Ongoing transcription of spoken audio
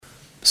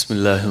بسم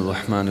اللہ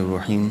الرحمن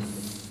الرحیم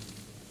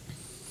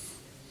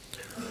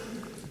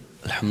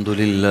الحمد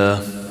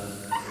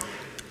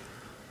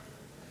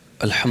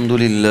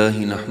للہ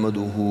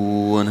نحمده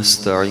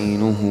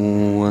ونستعینه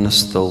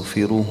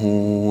ونستغفره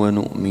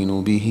ونؤمن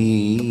به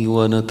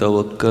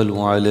ونتوکل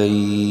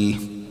علیہ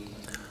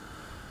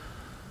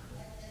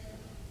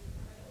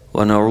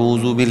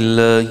ونعوذ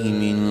باللہ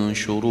من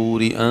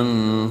شرور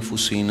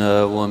انفسنا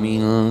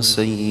ومن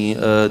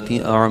سیئات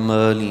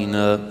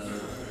اعمالنا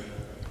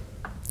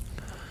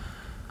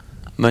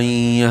من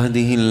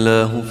يهده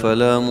الله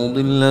فلا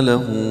مضل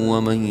له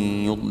ومن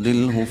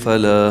يضلله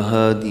فلا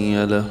هادي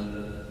له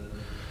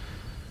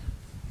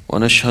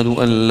ونشهد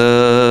أن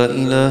لا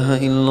إله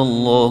إلا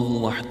الله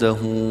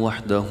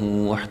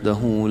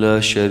وحده لا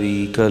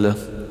شريك له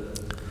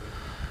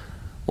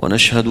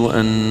ونشهد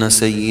أن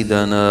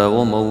سيدنا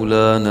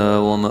ومولانا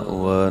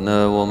ومأوانا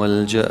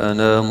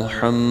وملجأنا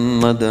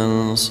محمدا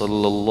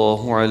صلى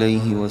الله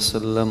عليه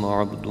وسلم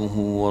عبده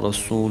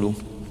ورسوله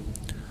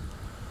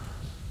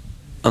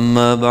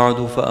أما بعد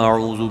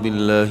فأعوذ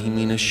بالله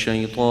من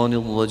الشيطان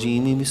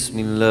الرجيم بسم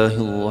الله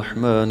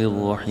الرحمن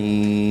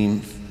الرحيم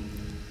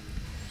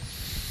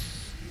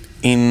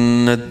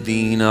إن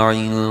الدين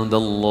عند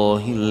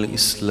الله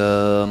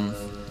الإسلام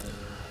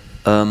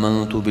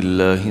آمنت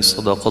بالله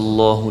صدق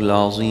الله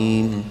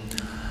العظيم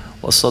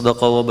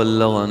وصدق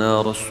وبلغنا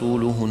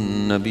رسوله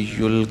النبي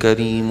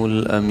الكريم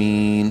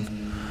الأمين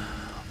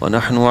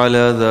ونحن على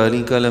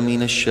ذلك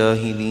لمن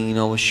الشاهدين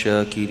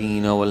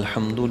والشاكرين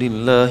والحمد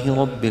لله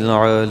رب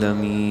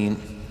العالمين.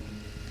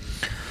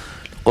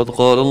 قد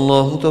قال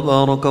الله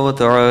تبارك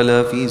وتعالى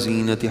في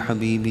زينة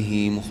حبيبه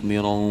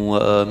مخبرا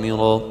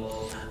وآمرا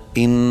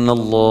إن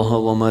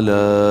الله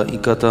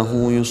وملائكته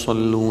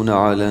يصلون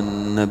على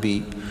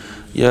النبي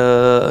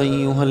يا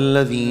أيها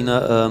الذين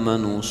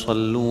آمنوا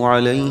صلوا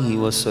عليه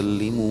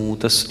وسلموا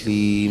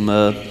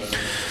تسليما.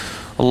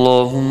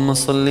 اللهم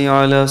صل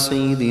على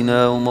سيدنا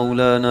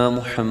ومولانا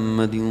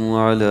محمد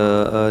وعلى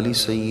آل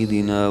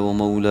سيدنا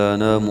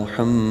ومولانا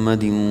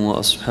محمد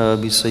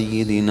وأصحاب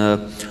سيدنا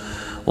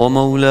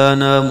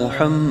ومولانا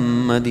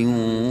محمد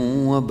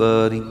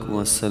وبارك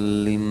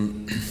وسلم.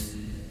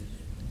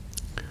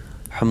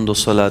 حمد و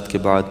صلاة کے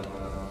بعد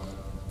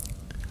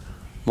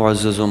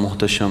معزز و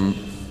محتشم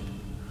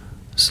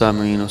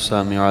سامعین و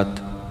سامعات،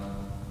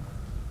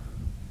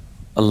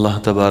 اللہ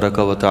تبارک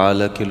و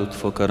تعالی کے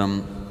لطف و کرم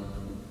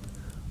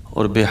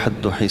اور بے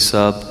حد و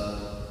حساب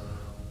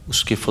اس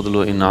کے فضل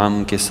و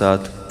انعام کے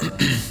ساتھ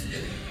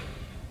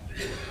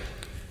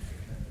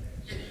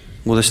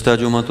گزشتہ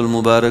جمعۃ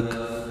المبارک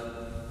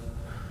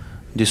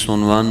جس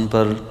عنوان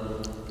پر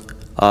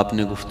آپ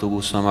نے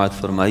گفتگو سماعت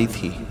فرمائی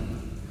تھی،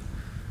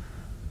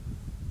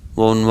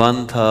 وہ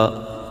عنوان تھا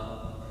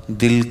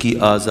دل کی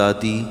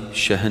آزادی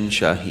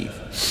شہنشاہی.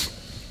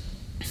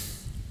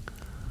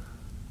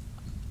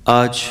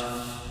 آج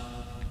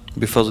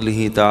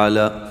بفضلہ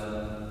تعالی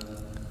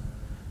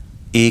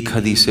ایک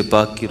حدیث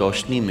پاک کی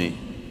روشنی میں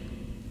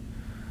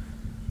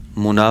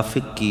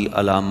منافق کی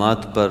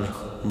علامات پر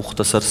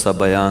مختصر سا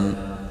بیان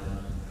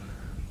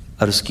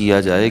عرض کیا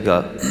جائے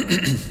گا.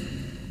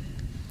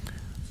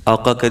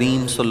 آقا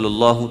کریم صلی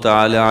اللہ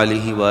تعالی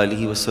علیہ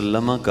وآلہ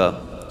وسلم کا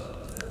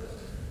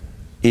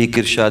ایک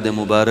ارشاد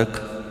مبارک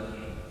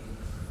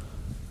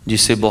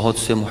جسے بہت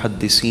سے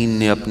محدثین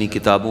نے اپنی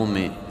کتابوں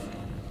میں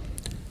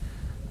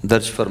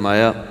درج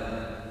فرمایا.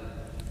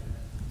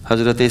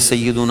 حضرت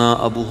سیدنا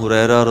ابو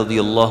ہریرہ رضی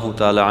اللہ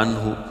تعالی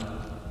عنہ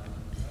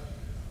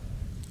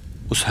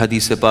اس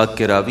حدیث پاک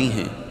کے راوی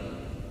ہیں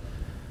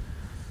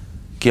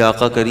کہ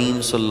آقا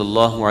کریم صلی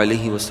اللہ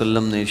علیہ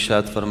وسلم نے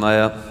ارشاد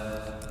فرمایا: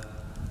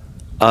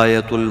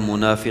 آیت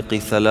المنافق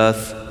ثلاث،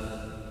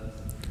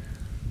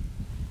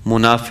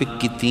 منافق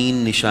کی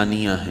 3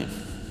 نشانیاں ہیں.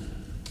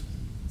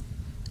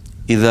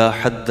 اذا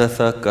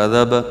حدث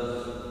کذب،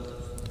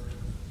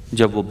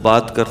 جب وہ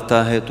بات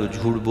کرتا ہے تو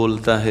جھوٹ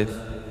بولتا ہے.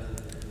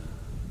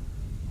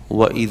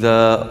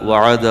 وَإِذَا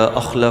وَعَدَ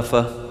أَخْلَفَ،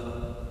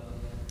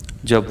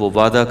 جب وہ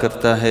وعدہ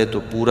کرتا ہے تو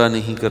پورا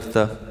نہیں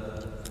کرتا.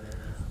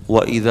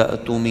 وَإِذَا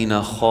اؤْتُمِنَ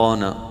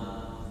خَانَ،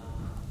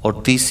 اور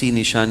تیسری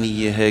نشانی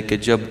یہ ہے کہ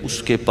جب اس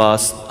کے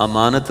پاس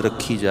امانت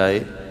رکھی جائے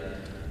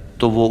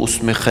تو وہ اس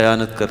میں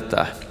خیانت کرتا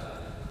ہے.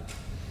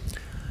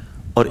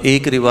 اور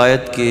ایک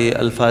روایت کے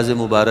الفاظ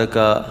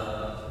مبارکہ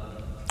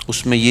اس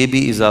میں یہ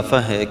بھی اضافہ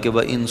ہے کہ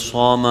وَإِن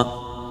صَامَ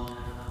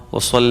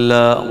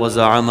وَصَلَّى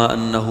وَزَعَمَ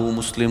أَنَّهُ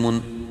مُسْلِمٌ،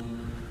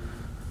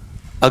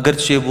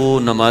 اگرچہ وہ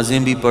نمازیں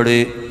بھی پڑھے،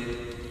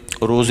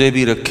 روزے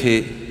بھی رکھے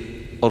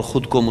اور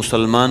خود کو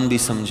مسلمان بھی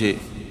سمجھے،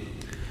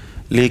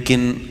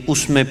 لیکن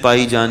اس میں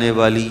پائی جانے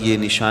والی یہ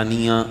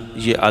نشانیاں،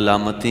 یہ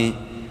علامتیں،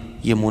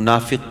 یہ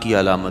منافق کی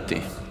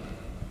علامتیں.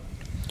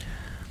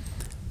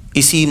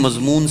 اسی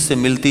مضمون سے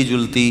ملتی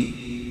جلتی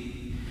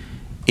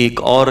ایک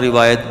اور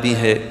روایت بھی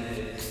ہے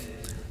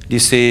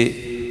جسے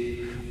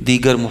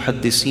دیگر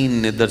محدثین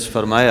نے درج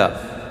فرمایا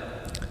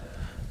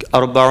کہ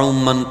 4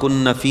 من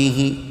کن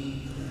فیہ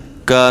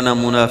کان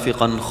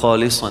منافقا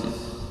خالصا،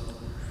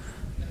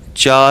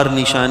 4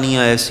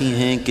 نشانیاں ایسی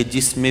ہیں کہ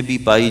جس میں بھی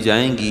پائی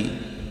جائیں گی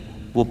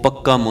وہ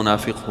پکا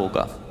منافق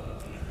ہوگا۔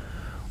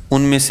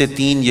 ان میں سے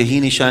 3 یہی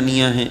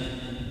نشانیاں ہیں،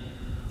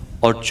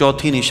 اور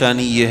چوتھی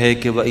نشانی یہ ہے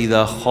کہ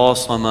وَإِذَا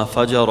خَاصَمَ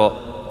فَجَرَ،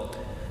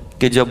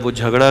 کہ جب وہ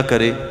جھگڑا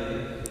کرے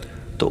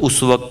تو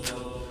اس وقت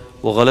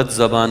وہ غلط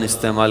زبان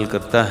استعمال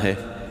کرتا ہے۔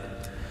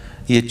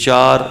 یہ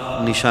 4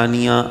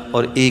 نشانیاں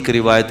اور ایک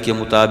روایت کے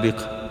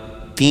مطابق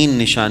 3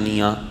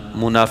 نشانیاں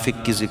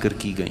منافق کی ذکر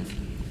کی گئیں۔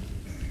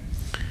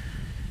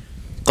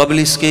 قبل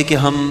اس کے کہ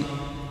ہم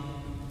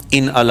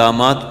ان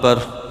علامات پر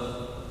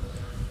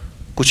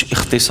کچھ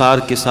اختصار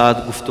کے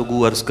ساتھ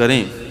گفتگو عرض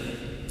کریں،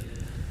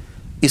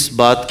 اس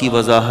بات کی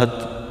وضاحت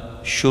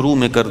شروع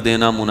میں کر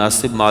دینا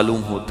مناسب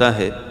معلوم ہوتا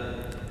ہے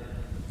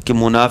کہ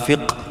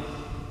منافق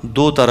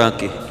 2 طرح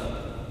کے،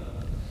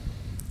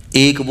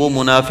 ایک وہ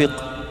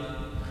منافق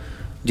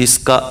جس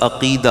کا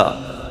عقیدہ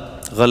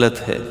غلط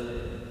ہے،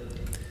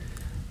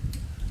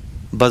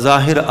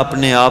 بظاہر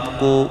اپنے آپ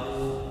کو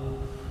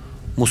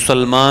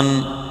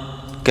مسلمان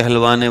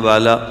کہلوانے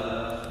والا،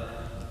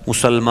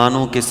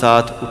 مسلمانوں کے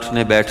ساتھ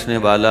اٹھنے بیٹھنے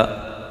والا،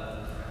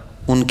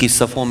 ان کی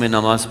صفوں میں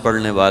نماز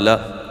پڑھنے والا،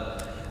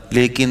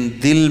 لیکن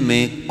دل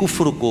میں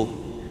کفر کو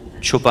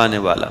چھپانے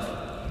والا۔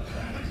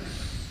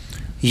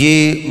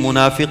 یہ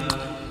منافق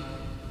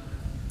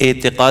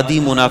اعتقادی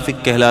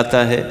منافق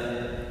کہلاتا ہے،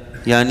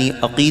 یعنی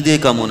عقیدے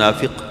کا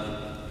منافق،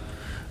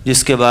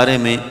 جس کے بارے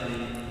میں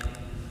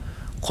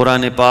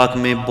قرآن پاک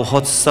میں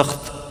بہت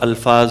سخت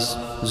الفاظ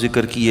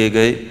ذکر کیے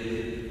گئے۔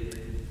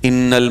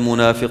 ان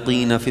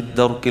المنافقین فی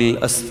الدرک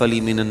الاسفل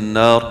من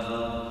النار،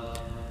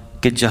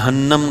 کہ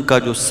جہنم کا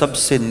جو سب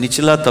سے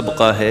نچلا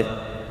طبقہ ہے،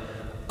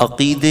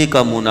 عقیدے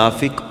کا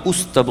منافق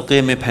اس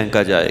طبقے میں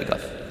پھینکا جائے گا،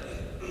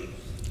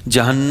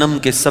 جہنم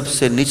کے سب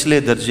سے نچلے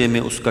درجے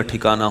میں اس کا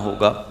ٹھکانہ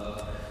ہوگا۔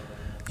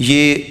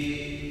 یہ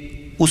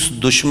اس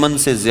دشمن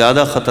سے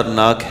زیادہ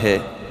خطرناک ہے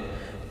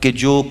کہ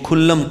جو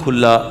کھلم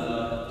کھلا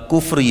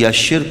کفر یا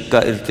شرک کا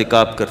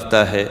ارتکاب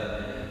کرتا ہے۔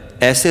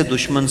 ایسے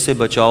دشمن سے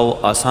بچاؤ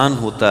آسان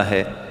ہوتا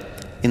ہے،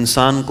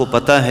 انسان کو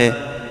پتہ ہے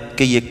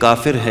کہ یہ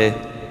کافر ہے،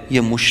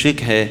 یہ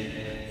مشرک ہے،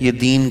 یہ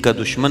دین کا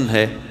دشمن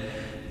ہے،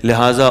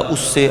 لہٰذا اس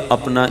سے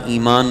اپنا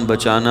ایمان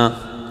بچانا،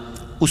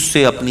 اس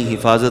سے اپنی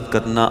حفاظت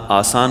کرنا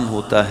آسان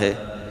ہوتا ہے۔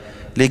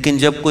 لیکن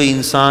جب کوئی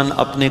انسان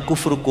اپنے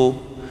کفر کو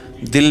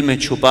دل میں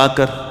چھپا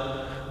کر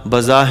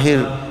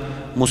بظاہر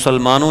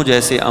مسلمانوں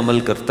جیسے عمل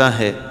کرتا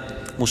ہے،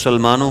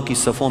 مسلمانوں کی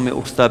صفوں میں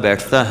اٹھتا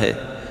بیٹھتا ہے،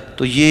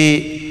 تو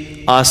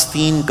یہ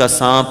آستین کا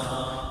سانپ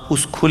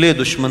اس کھلے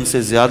دشمن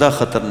سے زیادہ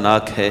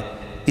خطرناک ہے،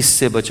 اس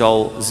سے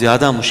بچاؤ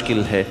زیادہ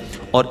مشکل ہے،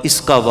 اور اس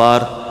کا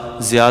وار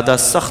زیادہ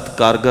سخت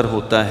کارگر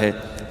ہوتا ہے،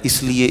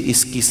 اس لیے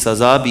اس کی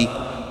سزا بھی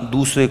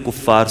دوسرے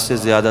کفار سے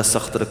زیادہ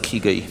سخت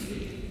رکھی گئی۔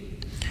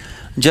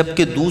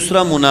 جبکہ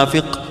دوسرا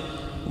منافق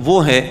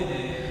وہ ہے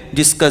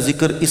جس کا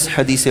ذکر اس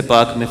حدیث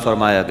پاک میں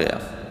فرمایا گیا،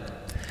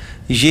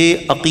 یہ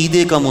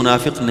عقیدے کا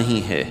منافق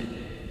نہیں ہے،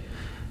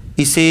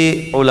 اسے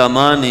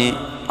علماء نے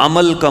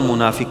عمل کا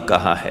منافق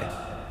کہا ہے۔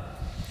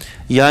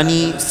 یعنی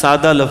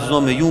سادہ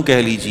لفظوں میں یوں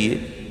کہہ لیجئے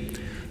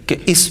کہ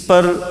اس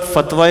پر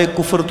فتوی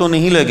کفر تو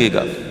نہیں لگے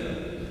گا،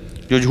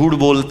 جو جھوٹ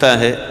بولتا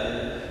ہے،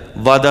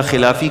 وعدہ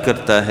خلافی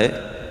کرتا ہے،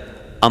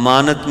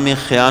 امانت میں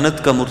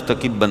خیانت کا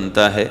مرتکب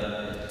بنتا ہے،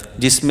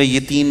 جس میں یہ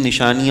 3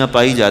 نشانیاں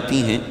پائی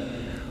جاتی ہیں،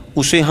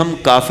 اسے ہم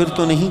کافر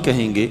تو نہیں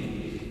کہیں گے،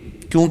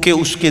 کیونکہ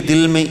اس کے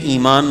دل میں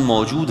ایمان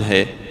موجود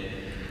ہے،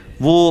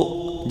 وہ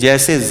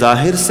جیسے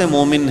ظاہر سے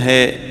مومن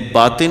ہے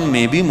باطن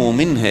میں بھی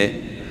مومن ہے،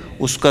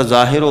 اس کا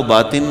ظاہر و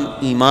باطن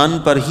ایمان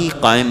پر ہی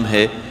قائم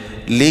ہے،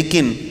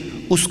 لیکن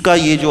اس کا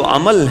یہ جو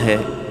عمل ہے،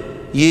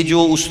 یہ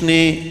جو اس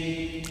نے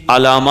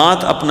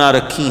علامات اپنا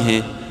رکھی ہیں،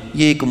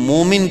 یہ ایک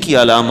مومن کی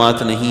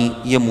علامات نہیں،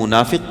 یہ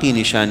منافق کی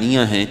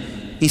نشانیاں ہیں،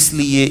 اس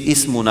لیے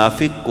اس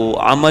منافق کو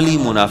عملی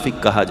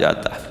منافق کہا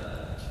جاتا ہے۔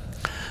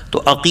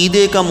 تو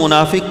عقیدے کا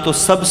منافق تو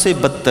سب سے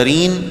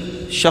بدترین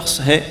شخص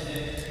ہے،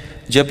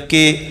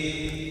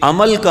 جبکہ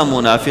عمل کا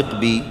منافق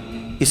بھی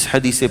اس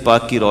حدیث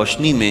پاک کی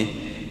روشنی میں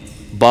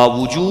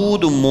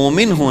باوجود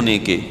مومن ہونے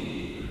کے،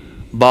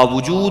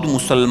 باوجود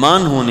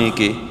مسلمان ہونے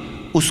کے،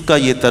 اس کا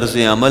یہ طرز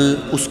عمل،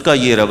 اس کا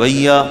یہ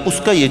رویہ،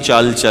 اس کا یہ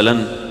چال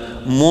چلن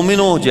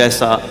مومنوں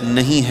جیسا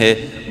نہیں ہے،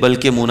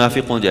 بلکہ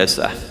منافقوں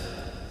جیسا ہے۔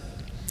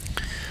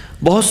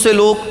 بہت سے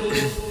لوگ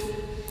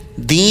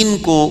دین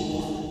کو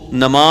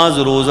نماز،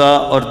 روزہ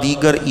اور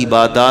دیگر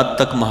عبادات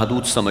تک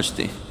محدود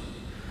سمجھتے ہیں۔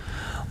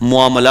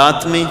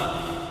 معاملات میں،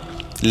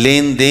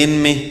 لین دین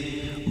میں،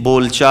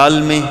 بول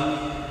چال میں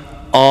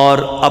اور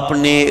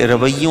اپنے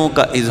رویوں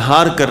کا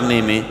اظہار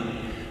کرنے میں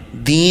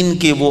دین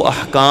کے وہ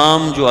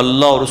احکام جو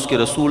اللہ اور اس کے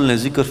رسول نے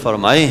ذکر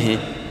فرمائے ہیں،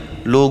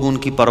 لوگ ان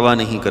کی پرواہ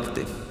نہیں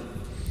کرتے۔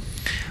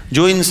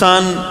 جو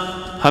انسان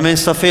ہمیں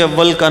صف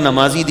اول کا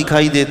نمازی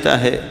دکھائی دیتا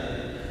ہے،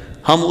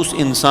 ہم اس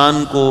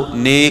انسان کو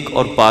نیک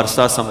اور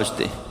پارسا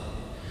سمجھتے ہیں،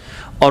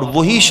 اور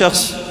وہی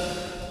شخص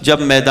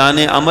جب میدان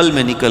عمل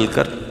میں نکل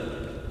کر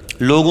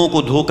لوگوں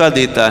کو دھوکہ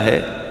دیتا ہے،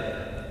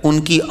 ان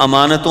کی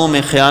امانتوں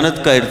میں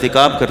خیانت کا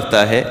ارتکاب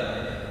کرتا ہے،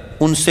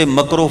 ان سے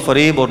مکر و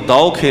فریب اور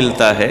داؤ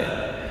کھیلتا ہے،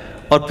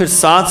 اور پھر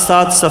ساتھ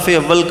ساتھ صف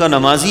اول کا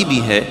نمازی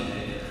بھی ہے،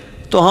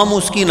 تو ہم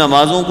اس کی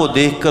نمازوں کو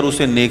دیکھ کر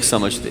اسے نیک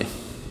سمجھتے ہیں،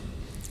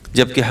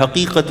 جبکہ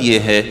حقیقت یہ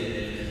ہے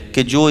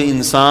کہ جو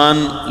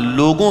انسان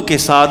لوگوں کے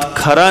ساتھ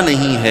کھڑا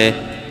نہیں ہے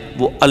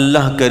وہ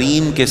اللہ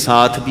کریم کے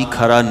ساتھ بھی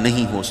کھڑا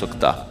نہیں ہو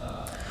سکتا۔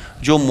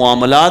 جو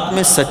معاملات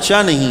میں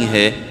سچا نہیں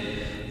ہے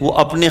وہ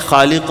اپنے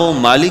خالق و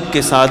مالک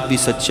کے ساتھ بھی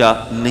سچا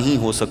نہیں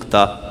ہو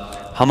سکتا۔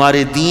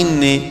 ہمارے دین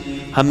نے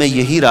ہمیں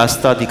یہی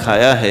راستہ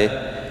دکھایا ہے،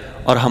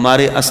 اور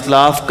ہمارے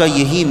اسلاف کا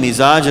یہی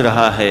مزاج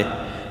رہا ہے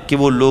کہ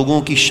وہ لوگوں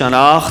کی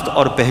شناخت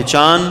اور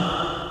پہچان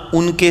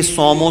ان کے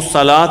صوم و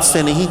صلات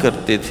سے نہیں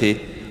کرتے تھے،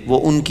 وہ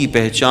ان کی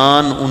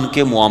پہچان ان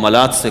کے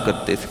معاملات سے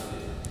کرتے تھے۔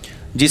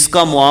 جس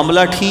کا معاملہ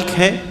ٹھیک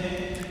ہے،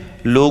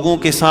 لوگوں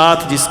کے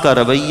ساتھ جس کا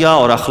رویہ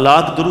اور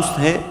اخلاق درست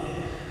ہے،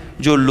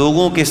 جو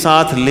لوگوں کے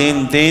ساتھ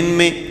لین دین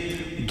میں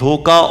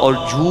دھوکہ اور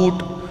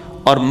جھوٹ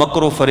اور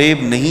مکر و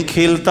فریب نہیں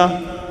کھیلتا،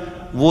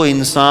 وہ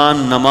انسان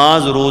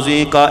نماز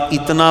روزے کا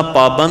اتنا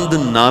پابند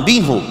نہ بھی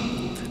ہو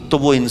تو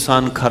وہ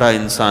انسان کھرا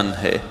انسان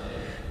ہے۔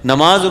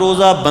 نماز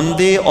روزہ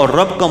بندے اور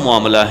رب کا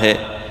معاملہ ہے،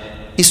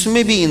 اس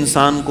میں بھی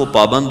انسان کو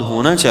پابند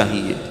ہونا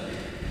چاہیے۔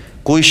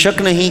 کوئی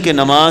شک نہیں کہ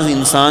نماز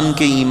انسان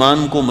کے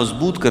ایمان کو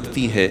مضبوط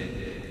کرتی ہے،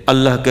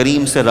 اللہ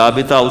کریم سے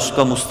رابطہ اس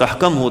کا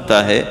مستحکم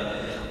ہوتا ہے،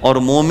 اور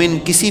مومن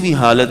کسی بھی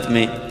حالت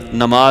میں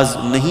نماز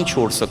نہیں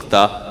چھوڑ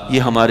سکتا،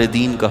 یہ ہمارے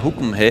دین کا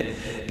حکم ہے۔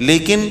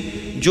 لیکن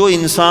جو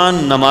انسان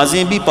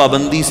نمازیں بھی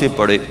پابندی سے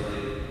پڑھے،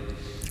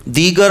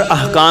 دیگر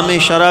احکام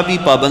شرع بھی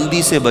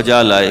پابندی سے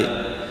بجا لائے،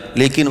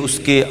 لیکن اس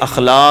کے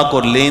اخلاق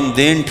اور لین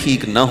دین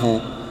ٹھیک نہ ہوں،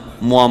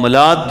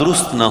 معاملات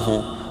درست نہ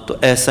ہوں، تو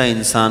ایسا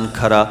انسان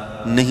کھرا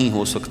نہیں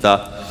ہو سکتا۔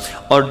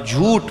 اور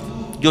جھوٹ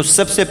جو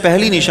سب سے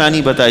پہلی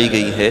نشانی بتائی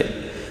گئی ہے،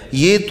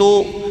 یہ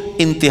تو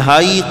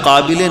انتہائی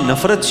قابل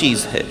نفرت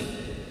چیز ہے،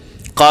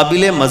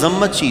 قابل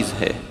مذمت چیز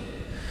ہے۔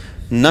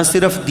 نہ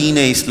صرف دین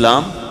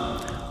اسلام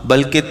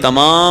بلکہ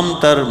تمام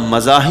تر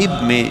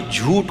مذاہب میں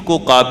جھوٹ کو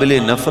قابل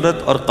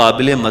نفرت اور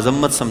قابل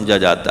مذمت سمجھا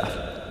جاتا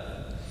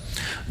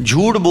ہے۔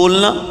 جھوٹ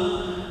بولنا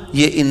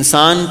یہ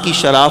انسان کی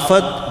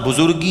شرافت،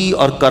 بزرگی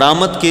اور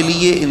کرامت کے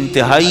لیے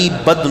انتہائی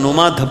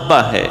بدنما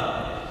دھبہ ہے۔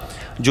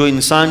 جو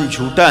انسان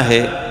جھوٹا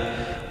ہے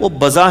وہ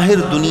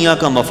بظاہر دنیا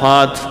کا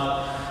مفاد،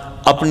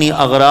 اپنی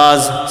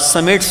اغراض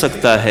سمیٹ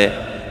سکتا ہے،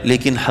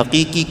 لیکن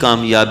حقیقی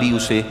کامیابی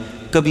اسے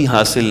کبھی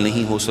حاصل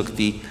نہیں ہو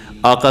سکتی۔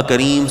 آقا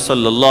کریم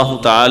صلی اللہ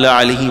تعالی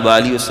علیہ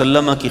وآلہ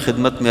وسلم کی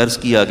خدمت میں عرض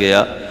کیا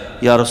گیا،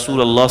 یا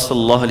رسول اللہ صلی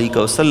اللہ علیہ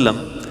وسلم،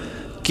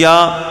 کیا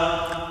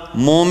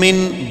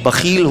مومن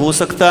بخیل ہو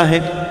سکتا ہے؟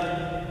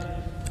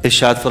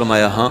 ارشاد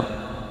فرمایا، ہاں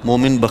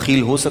مومن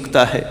بخیل ہو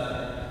سکتا ہے۔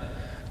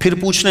 پھر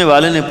پوچھنے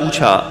والے نے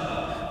پوچھا،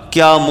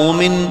 کیا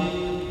مومن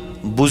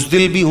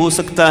بزدل بھی ہو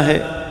سکتا ہے؟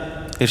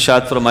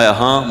 ارشاد فرمایا،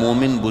 ہاں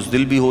مومن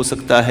بزدل بھی ہو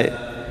سکتا ہے۔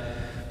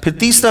 پھر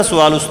تیسرا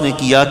سوال اس نے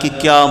کیا کہ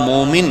کیا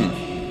مومن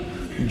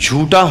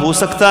جھوٹا ہو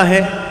سکتا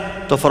ہے؟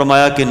 تو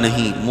فرمایا کہ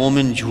نہیں،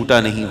 مومن جھوٹا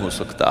نہیں ہو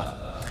سکتا۔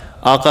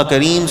 آقا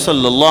کریم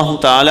صلی اللہ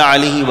تعالی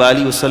علیہ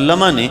وآلہ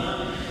وسلم نے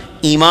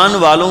ایمان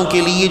والوں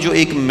کے لیے جو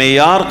ایک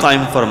معیار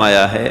قائم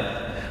فرمایا ہے،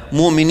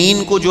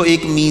 مومنین کو جو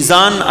ایک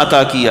میزان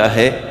عطا کیا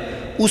ہے،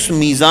 اس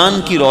میزان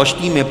کی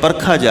روشنی میں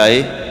پرکھا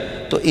جائے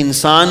تو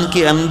انسان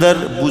کے اندر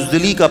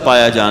بزدلی کا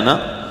پایا جانا،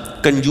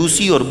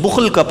 کنجوسی اور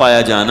بخل کا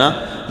پایا جانا،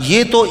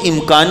 یہ تو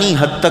امکانی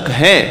حد تک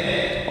ہے۔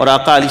 اور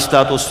آقا علیہ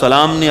الصلوۃ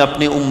والسلام نے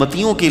اپنے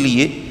امتیوں کے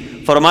لیے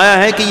فرمایا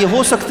ہے کہ یہ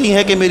ہو سکتی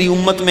ہے کہ میری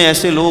امت میں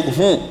ایسے لوگ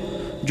ہوں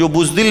جو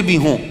بزدل بھی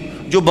ہوں،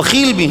 جو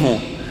بخیل بھی ہوں،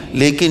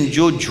 لیکن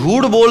جو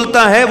جھوٹ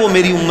بولتا ہے وہ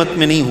میری امت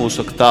میں نہیں ہو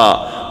سکتا۔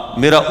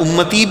 میرا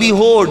امتی بھی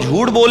ہو اور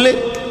جھوٹ بولے،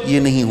 یہ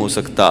نہیں ہو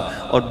سکتا۔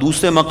 اور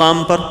دوسرے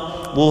مقام پر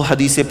وہ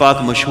حدیث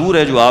پاک مشہور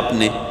ہے جو آپ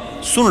نے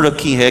سن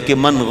رکھی ہے کہ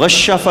من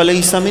غش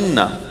فلیس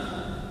منا،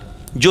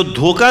 جو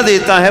دھوکہ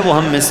دیتا ہے وہ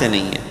ہم میں سے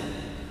نہیں ہے۔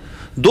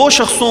 دو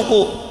شخصوں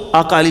کو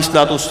آقا علیہ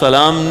الصلوۃ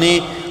والسلام نے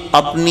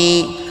اپنی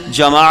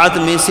جماعت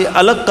میں سے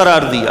الگ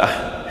قرار دیا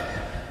ہے،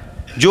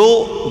 جو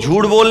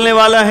جھوٹ بولنے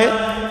والا ہے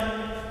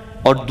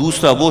اور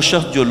دوسرا وہ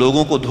شخص جو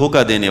لوگوں کو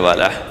دھوکہ دینے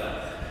والا ہے۔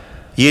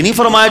 یہ نہیں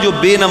فرمایا جو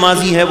بے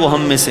نمازی ہے وہ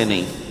ہم میں سے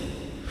نہیں،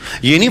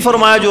 یہ نہیں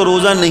فرمایا جو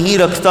روزہ نہیں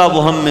رکھتا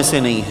وہ ہم میں سے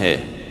نہیں ہے،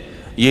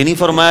 یہ نہیں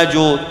فرمایا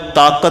جو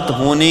طاقت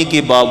ہونے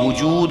کے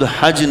باوجود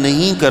حج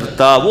نہیں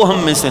کرتا وہ ہم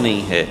میں سے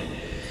نہیں ہے۔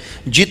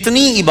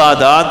 جتنی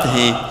عبادات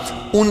ہیں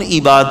ان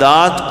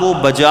عبادات کو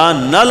بجا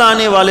نہ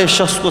لانے والے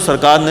شخص کو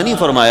سرکار نے نہیں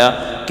فرمایا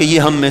کہ یہ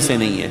ہم میں سے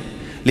نہیں ہے،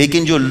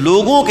 لیکن جو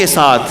لوگوں کے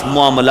ساتھ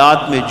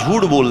معاملات میں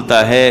جھوٹ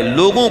بولتا ہے،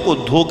 لوگوں کو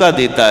دھوکہ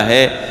دیتا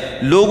ہے،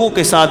 لوگوں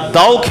کے ساتھ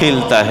داؤ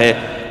کھیلتا ہے،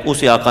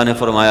 اسے آقا نے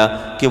فرمایا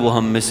کہ وہ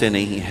ہم میں سے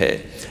نہیں ہے۔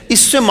 اس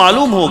سے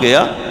معلوم ہو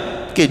گیا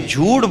کہ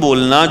جھوٹ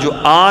بولنا جو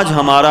آج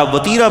ہمارا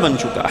وتیرہ بن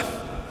چکا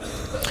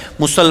ہے،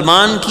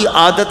 مسلمان کی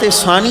عادت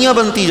ثانیہ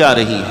بنتی جا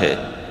رہی ہے،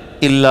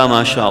 الا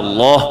ماشاء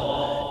اللہ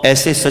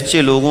ایسے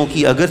سچے لوگوں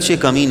کی اگرچہ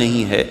کمی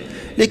نہیں ہے،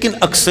 لیکن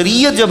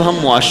اکثریت جب ہم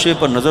معاشرے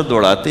پر نظر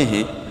دوڑاتے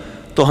ہیں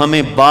تو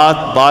ہمیں بات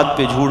بات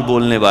پہ جھوٹ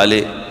بولنے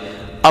والے،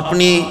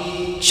 اپنی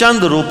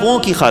چند روپوں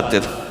کی خاطر،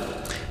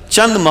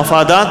 چند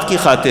مفادات کی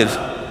خاطر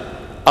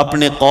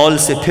اپنے قول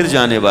سے پھر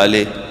جانے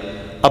والے،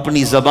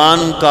 اپنی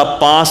زبان کا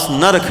پاس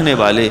نہ رکھنے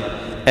والے،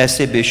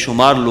 ایسے بے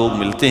شمار لوگ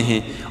ملتے ہیں،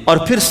 اور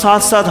پھر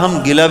ساتھ ساتھ ہم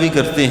گلہ بھی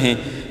کرتے ہیں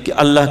کہ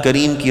اللہ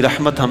کریم کی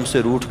رحمت ہم سے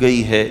روٹھ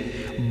گئی ہے،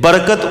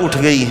 برکت اٹھ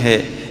گئی ہے،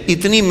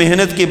 اتنی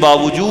محنت کے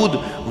باوجود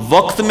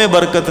وقت میں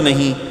برکت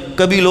نہیں۔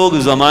 کبھی لوگ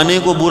زمانے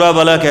کو برا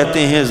بھلا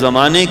کہتے ہیں،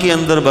 زمانے کے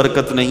اندر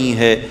برکت نہیں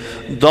ہے،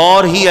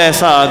 دور ہی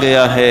ایسا آ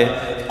گیا ہے،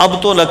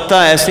 اب تو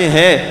لگتا ایسے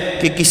ہے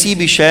کہ کسی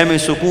بھی شے میں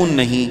سکون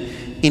نہیں۔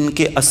 ان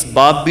کے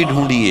اسباب بھی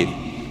ڈھونڈیے،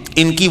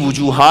 ان کی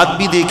وجوہات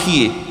بھی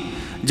دیکھیے۔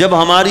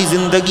 جب ہماری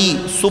زندگی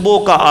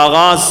صبح کا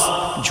آغاز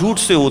جھوٹ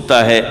سے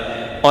ہوتا ہے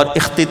اور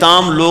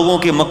اختتام لوگوں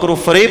کے مکر و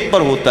فریب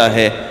پر ہوتا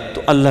ہے،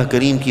 تو اللہ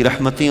کریم کی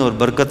رحمتیں اور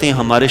برکتیں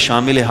ہمارے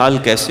شامل حال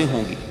کیسے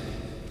ہوں گی؟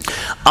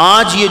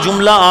 آج یہ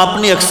جملہ آپ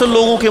نے اکثر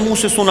لوگوں کے منہ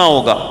سے سنا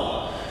ہوگا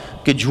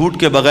کہ جھوٹ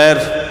کے بغیر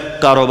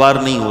کاروبار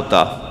نہیں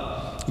ہوتا،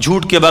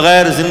 جھوٹ کے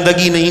بغیر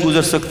زندگی نہیں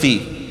گزر سکتی۔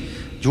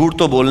 جھوٹ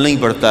تو بولنا ہی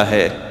پڑتا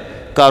ہے،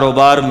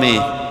 کاروبار میں،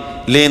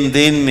 لین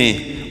دین میں،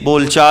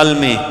 بول چال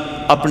میں،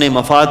 اپنے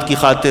مفاد کی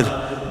خاطر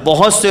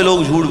بہت سے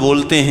لوگ جھوٹ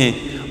بولتے ہیں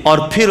اور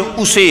پھر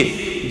اسے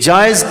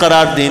جائز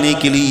قرار دینے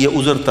کے لیے یہ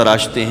عذر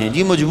تراشتے ہیں۔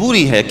 جی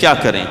مجبوری ہے، کیا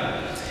کریں؟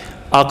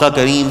 آقا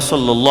کریم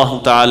صلی اللہ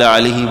تعالی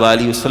علیہ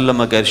وآلہ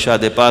وسلم کا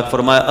ارشاد پاک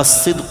فرمایا،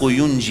 الصدق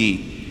ینجی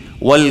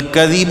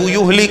والکذب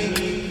یہلک۔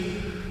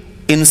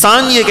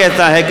 انسان یہ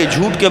کہتا ہے کہ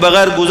جھوٹ کے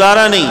بغیر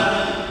گزارا نہیں،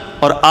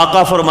 اور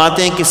آقا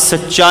فرماتے ہیں کہ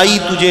سچائی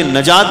تجھے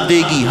نجات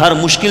دے گی، ہر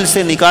مشکل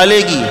سے نکالے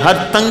گی، ہر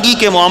تنگی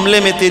کے معاملے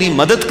میں تیری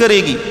مدد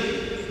کرے گی۔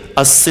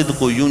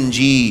 الصدق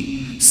ینجی،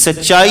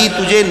 سچائی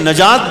تجھے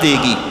نجات دے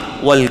گی،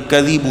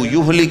 والکذب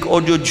یہلک،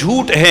 اور جو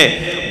جھوٹ ہے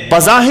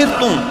بظاہر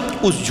تم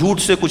اس جھوٹ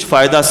سے کچھ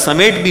فائدہ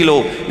سمیٹ بھی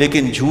لو،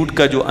 لیکن جھوٹ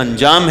کا جو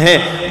انجام ہے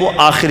وہ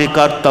آخر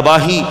کار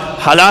تباہی،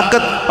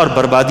 ہلاکت اور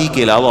بربادی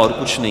کے علاوہ اور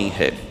کچھ نہیں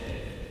ہے۔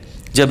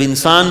 جب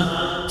انسان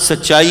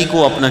سچائی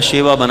کو اپنا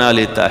شیوا بنا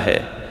لیتا ہے،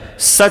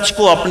 سچ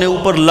کو اپنے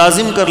اوپر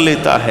لازم کر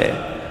لیتا ہے،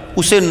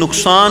 اسے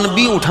نقصان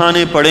بھی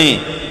اٹھانے پڑیں،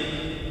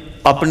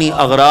 اپنی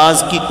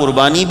اغراض کی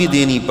قربانی بھی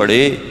دینی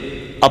پڑے،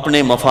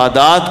 اپنے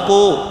مفادات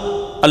کو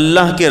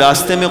اللہ کے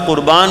راستے میں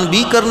قربان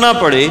بھی کرنا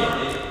پڑے،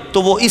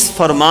 تو وہ اس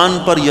فرمان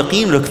پر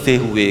یقین رکھتے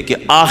ہوئے کہ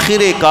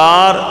آخر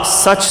کار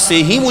سچ سے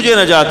ہی مجھے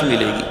نجات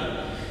ملے گی،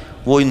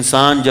 وہ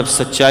انسان جب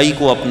سچائی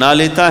کو اپنا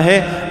لیتا ہے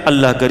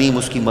اللہ کریم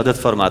اس کی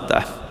مدد فرماتا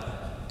ہے۔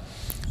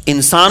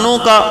 انسانوں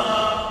کا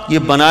یہ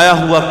بنایا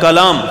ہوا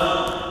کلام،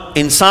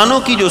 انسانوں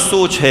کی جو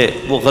سوچ ہے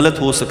وہ غلط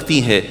ہو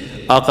سکتی ہے،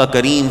 آقا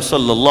کریم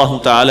صلی اللہ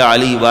تعالی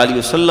علیہ وآلہ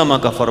وسلم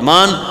کا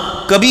فرمان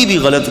کبھی بھی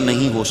غلط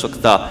نہیں ہو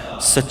سکتا۔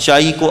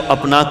 سچائی کو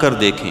اپنا کر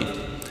دیکھیں،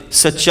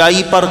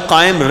 سچائی پر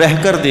قائم رہ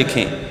کر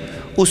دیکھیں،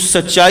 اس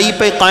سچائی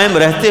پہ قائم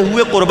رہتے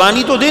ہوئے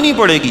قربانی تو دینی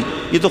پڑے گی۔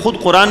 یہ تو خود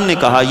قرآن نے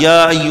کہا،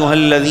 یا ایھا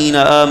الذین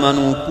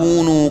آمنوا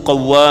کونوا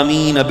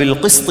قوامین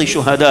بالقسط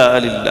شہداء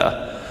للہ۔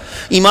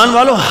 ایمان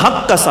والو،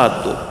 حق کا ساتھ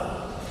دو،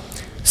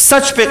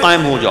 سچ پہ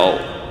قائم ہو جاؤ،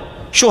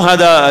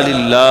 شہداء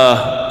للہ،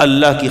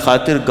 اللہ کی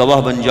خاطر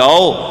گواہ بن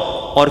جاؤ،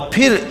 اور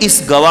پھر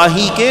اس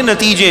گواہی کے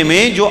نتیجے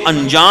میں جو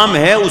انجام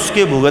ہے اس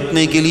کے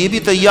بھگتنے کے لیے بھی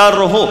تیار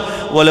رہو۔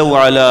 وَلَوْ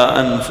عَلَىٰ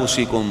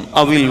أَنفُسِكُمْ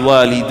أَوِ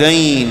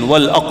الْوَالِدَيْنِ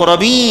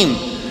وَالْأَقْرَبِينَ،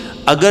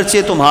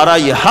 اگرچہ تمہارا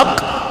یہ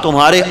حق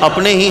تمہارے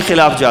اپنے ہی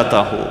خلاف جاتا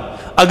ہو،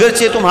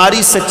 اگرچہ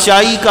تمہاری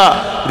سچائی کا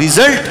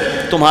رزلٹ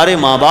تمہارے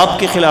ماں باپ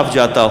کے خلاف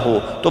جاتا ہو،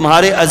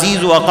 تمہارے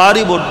عزیز و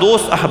اقارب اور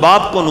دوست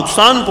احباب کو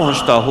نقصان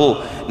پہنچتا ہو،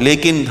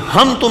 لیکن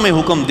ہم تمہیں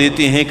حکم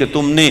دیتے ہیں کہ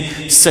تم نے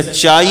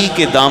سچائی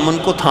کے دامن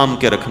کو تھام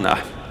کے رکھنا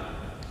ہے۔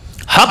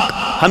 حق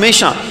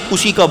ہمیشہ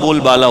اسی کا بول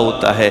بالا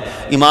ہوتا ہے۔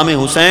 امام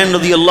حسین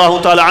رضی اللہ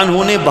تعالی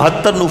عنہ نے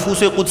 72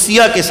 نفوس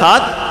قدسیہ کے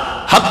ساتھ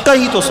حق کا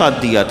ہی تو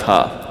ساتھ دیا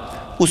تھا،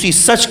 اسی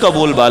سچ کا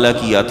بول بالا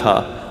کیا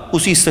تھا،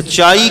 اسی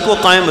سچائی کو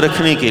قائم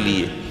رکھنے کے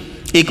لیے۔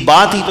 ایک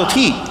بات ہی تو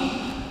تھی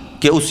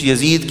کہ اس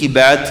یزید کی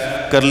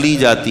بیعت کر لی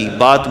جاتی،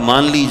 بات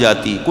مان لی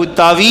جاتی، کوئی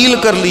تعویل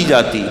کر لی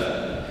جاتی،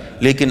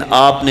 لیکن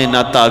آپ نے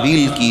نہ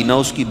تعویل کی نہ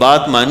اس کی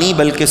بات مانی،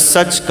 بلکہ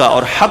سچ کا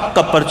اور حق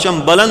کا پرچم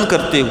بلند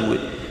کرتے ہوئے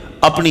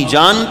اپنی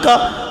جان کا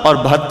اور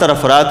 72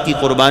 افراد کی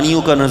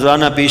قربانیوں کا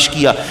نذرانہ پیش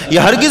کیا۔ یہ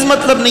ہرگز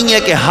مطلب نہیں ہے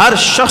کہ ہر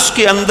شخص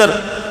کے اندر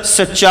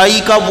سچائی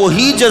کا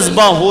وہی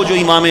جذبہ ہو جو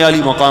امام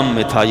علی مقام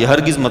میں تھا، یہ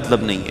ہرگز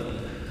مطلب نہیں ہے۔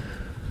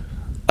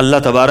 اللہ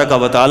تبارک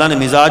و تعالیٰ نے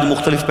مزاج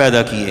مختلف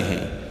پیدا کیے ہیں،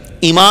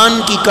 ایمان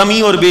کی کمی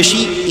اور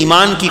بیشی،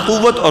 ایمان کی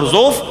قوت اور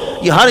ضعف،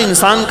 یہ ہر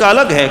انسان کا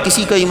الگ ہے،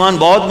 کسی کا ایمان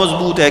بہت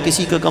مضبوط ہے،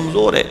 کسی کا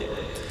کمزور ہے۔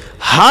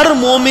 ہر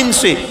مومن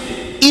سے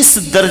اس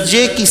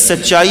درجے کی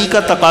سچائی کا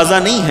تقاضا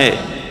نہیں ہے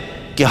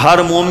کہ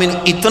ہر مومن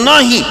اتنا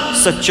ہی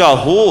سچا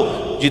ہو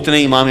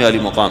جتنے امام علی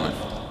مقام ہے،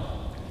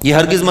 یہ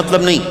ہرگز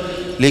مطلب نہیں۔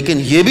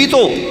 لیکن یہ بھی تو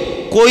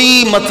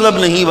کوئی مطلب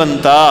نہیں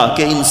بنتا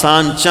کہ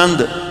انسان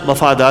چند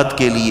مفادات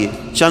کے لیے،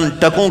 چند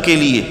ٹکوں کے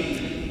لیے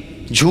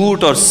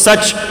جھوٹ اور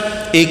سچ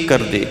ایک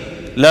کر دے۔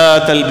 لا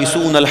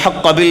تلبسون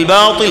الحق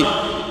بالباطل،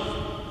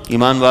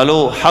 ایمان والو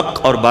حق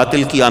اور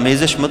باطل کی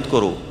آمیزش مت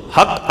کرو،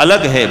 حق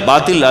الگ ہے،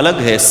 باطل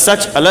الگ ہے،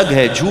 سچ الگ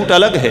ہے، جھوٹ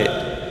الگ ہے۔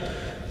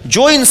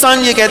 جو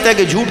انسان یہ کہتا ہے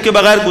کہ جھوٹ کے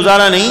بغیر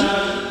گزارا نہیں،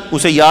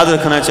 اسے یاد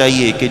رکھنا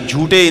چاہیے کہ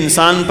جھوٹے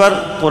انسان پر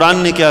قرآن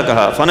نے کیا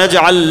کہا،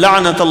 فَنَجْعَلْ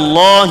لَعْنَةَ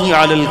اللَّهِ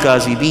عَلَى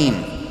الْكَاذِبِينَ،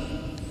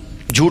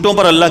 جھوٹوں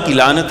پر اللہ کی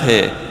لعنت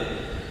ہے۔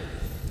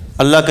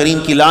 اللہ کریم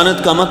کی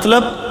لعنت کا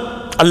مطلب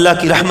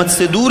اللہ کی رحمت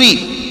سے دوری،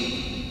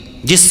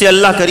 جس سے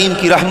اللہ کریم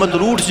کی رحمت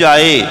روٹھ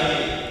جائے،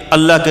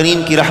 اللہ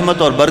کریم کی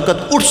رحمت اور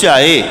برکت اٹھ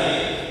جائے،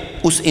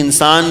 اس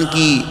انسان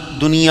کی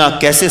دنیا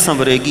کیسے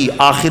سنورے گی،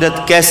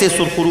 آخرت کیسے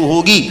سرخرو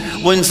ہوگی،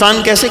 وہ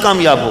انسان کیسے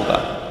کامیاب ہوگا؟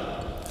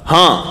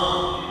 ہاں،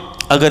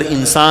 اگر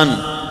انسان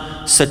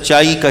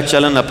سچائی کا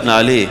چلن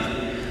اپنا لے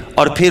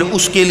اور پھر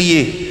اس کے لیے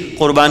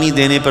قربانی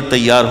دینے پر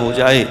تیار ہو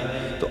جائے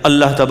تو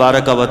اللہ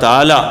تبارک و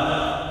تعالی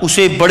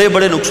اسے بڑے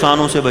بڑے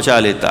نقصانوں سے بچا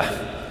لیتا ہے۔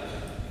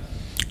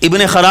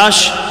 ابن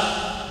خراش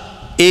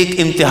ایک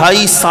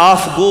انتہائی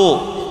صاف گو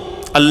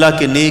اللہ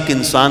کے نیک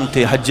انسان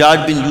تھے حجاج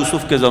بن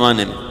یوسف کے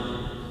زمانے میں۔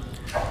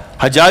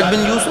 حجاج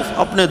بن یوسف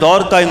اپنے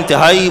دور کا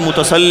انتہائی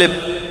متسلط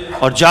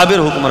اور جابر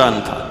حکمران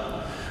تھا،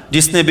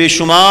 جس نے بے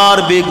شمار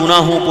بے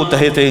گناہوں کو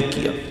تہہ تہہ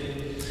کیا۔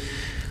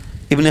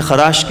 ابن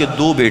خراش کے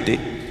 2 بیٹے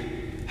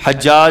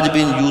حجاج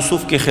بن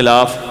یوسف کے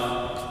خلاف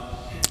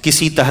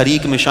کسی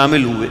تحریک میں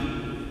شامل ہوئے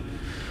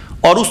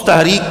اور اس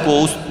تحریک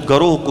کو، اس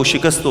گروہ کو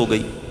شکست ہو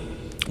گئی۔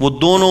 وہ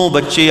دونوں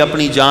بچے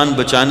اپنی جان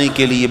بچانے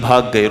کے لیے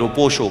بھاگ گئے،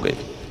 روپوش ہو گئے۔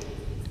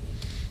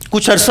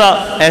 کچھ عرصہ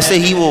ایسے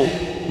ہی وہ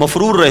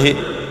مفرور رہے۔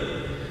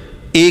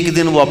 ایک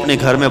دن وہ اپنے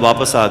گھر میں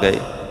واپس آ گئے،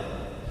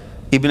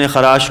 ابن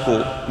خراش کو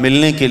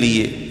ملنے کے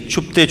لیے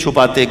چھپتے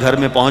چھپاتے گھر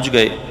میں پہنچ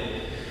گئے۔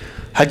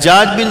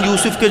 حجاج بن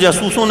یوسف کے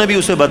جاسوسوں نے بھی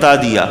اسے بتا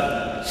دیا،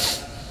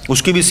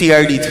 اس کی بھی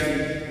CID تھی،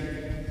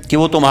 کہ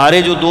وہ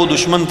تمہارے جو 2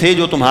 دشمن تھے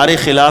جو تمہارے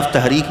خلاف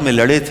تحریک میں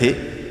لڑے تھے،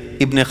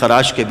 ابن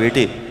خراش کے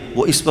بیٹے،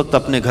 وہ اس وقت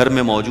اپنے گھر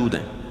میں موجود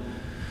ہیں۔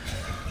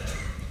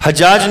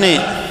 حجاج نے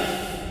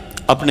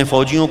اپنے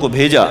فوجیوں کو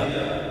بھیجا،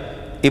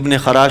 ابن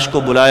خراش کو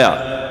بلایا،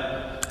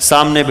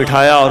 سامنے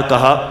بٹھایا اور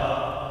کہا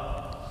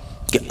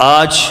کہ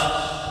آج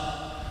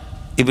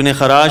ابن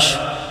خراش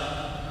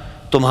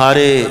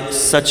تمہارے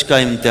سچ کا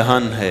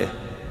امتحان ہے،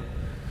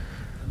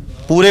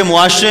 پورے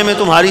معاشرے میں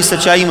تمہاری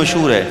سچائی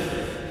مشہور ہے،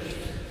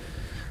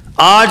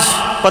 آج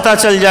پتہ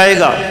چل جائے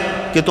گا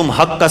کہ تم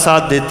حق کا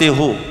ساتھ دیتے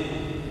ہو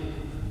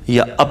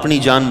یا اپنی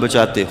جان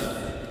بچاتے ہو۔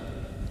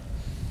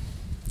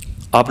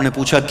 آپ نے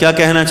پوچھا کیا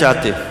کہنا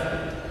چاہتے؟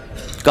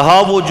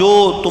 کہا وہ جو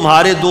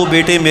تمہارے 2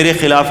 بیٹے میرے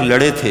خلاف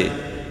لڑے تھے،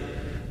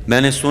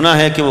 میں نے سنا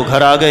ہے کہ وہ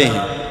گھر آ گئے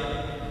ہیں۔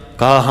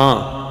 کہا ہاں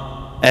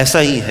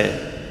ایسا ہی ہے،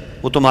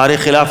 وہ تمہارے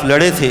خلاف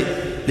لڑے تھے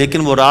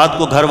لیکن وہ رات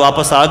کو گھر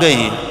واپس آ گئے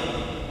ہیں۔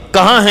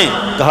 کہاں ہیں؟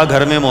 کہا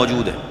گھر میں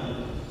موجود ہے۔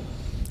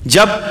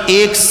 جب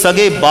ایک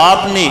سگے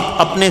باپ نے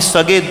اپنے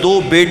سگے 2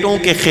 بیٹوں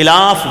کے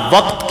خلاف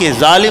وقت کے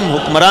ظالم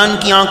حکمران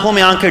کی آنکھوں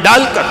میں آنکھیں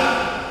ڈال کر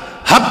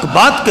حق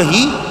بات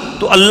کہی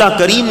تو اللہ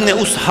کریم نے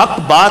اس حق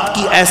بات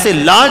کی ایسے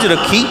لاج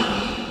رکھی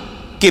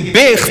کہ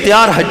بے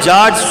اختیار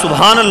حجاج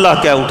سبحان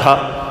اللہ کہہ اٹھا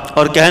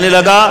اور کہنے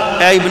لگا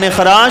اے ابن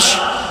خراش،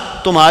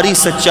 تمہاری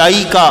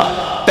سچائی کا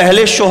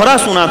پہلے شہرا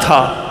سنا تھا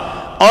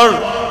اور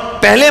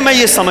پہلے میں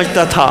یہ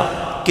سمجھتا تھا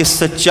کہ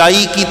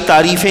سچائی کی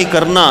تعریفیں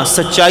کرنا،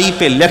 سچائی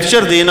پہ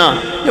لیکچر دینا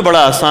یہ بڑا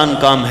آسان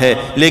کام ہے،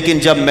 لیکن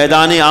جب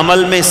میدان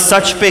عمل میں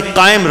سچ پہ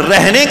قائم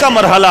رہنے کا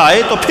مرحلہ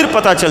آئے تو پھر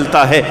پتہ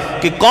چلتا ہے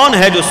کہ کون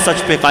ہے جو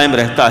سچ پہ قائم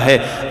رہتا ہے۔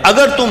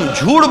 اگر تم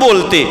جھوٹ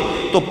بولتے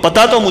تو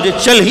پتہ تو مجھے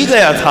چل ہی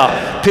گیا تھا،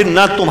 پھر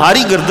نہ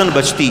تمہاری گردن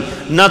بچتی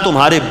نہ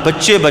تمہارے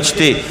بچے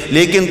بچتے،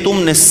 لیکن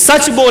تم نے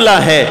سچ بولا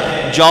ہے،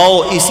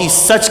 جاؤ اسی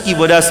سچ کی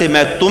وجہ سے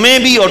میں تمہیں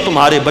بھی اور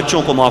تمہارے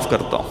بچوں کو معاف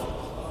کرتا ہوں۔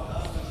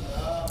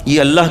 یہ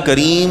اللہ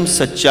کریم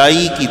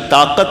سچائی کی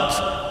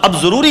طاقت،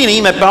 اب ضروری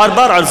نہیں، میں بار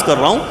بار عرض کر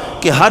رہا ہوں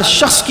کہ ہر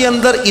شخص کے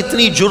اندر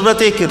اتنی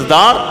جرأت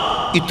کردار،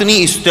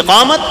 اتنی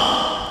استقامت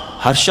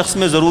ہر شخص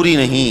میں ضروری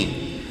نہیں،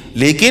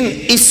 لیکن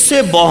اس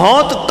سے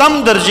بہت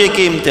کم درجے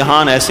کے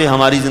امتحان ایسے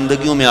ہماری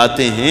زندگیوں میں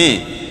آتے ہیں۔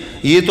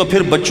 یہ تو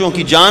پھر بچوں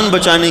کی جان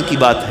بچانے کی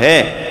بات ہے،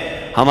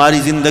 ہماری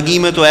زندگی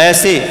میں تو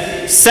ایسے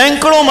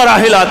سینکڑوں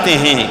مراحل آتے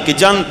ہیں کہ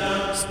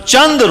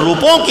چند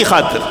روپوں کی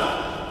خاطر،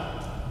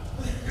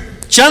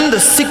 چند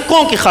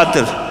سکوں کی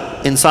خاطر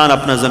انسان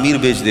اپنا ضمیر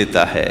بیچ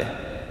دیتا ہے،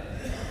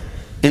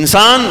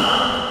 انسان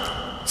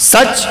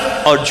سچ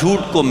اور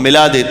جھوٹ کو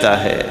ملا دیتا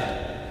ہے۔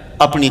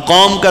 اپنی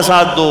قوم کا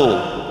ساتھ دو،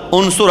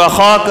 انصر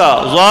اخاک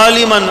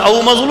ظالما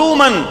او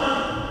مظلوما،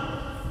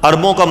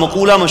 عربوں کا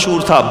مقولہ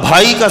مشہور تھا،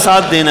 بھائی کا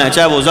ساتھ دینا ہے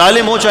چاہے وہ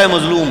ظالم ہو چاہے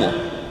مظلوم ہو،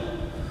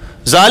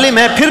 ظالم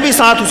ہے پھر بھی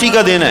ساتھ اسی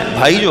کا دینا ہے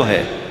بھائی جو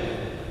ہے،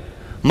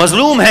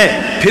 مظلوم ہے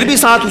پھر بھی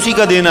ساتھ اسی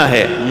کا دینا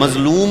ہے۔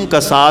 مظلوم کا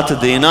ساتھ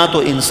دینا تو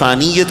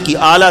انسانیت کی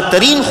اعلیٰ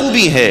ترین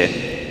خوبی ہے،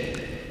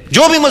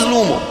 جو بھی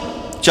مظلوم ہو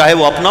چاہے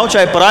وہ اپنا ہو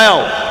چاہے پرایا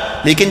ہو،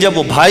 لیکن جب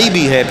وہ بھائی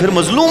بھی ہے پھر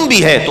مظلوم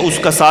بھی ہے تو اس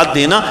کا ساتھ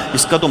دینا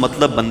اس کا تو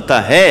مطلب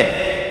بنتا ہے،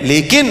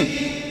 لیکن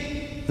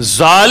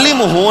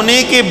ظالم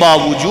ہونے کے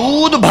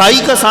باوجود بھائی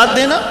کا ساتھ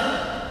دینا،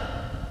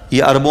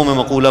 یہ عربوں میں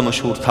مقولہ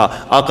مشہور تھا۔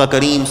 آقا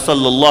کریم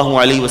صلی اللہ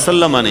علیہ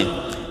وسلم نے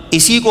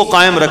اسی کو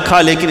قائم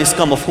رکھا لیکن اس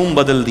کا مفہوم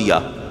بدل دیا،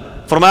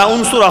 فرمایا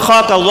انصر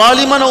اخاک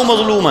ظالما او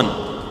مظلوما،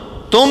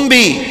 تم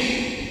بھی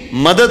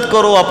مدد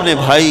کرو اپنے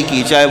بھائی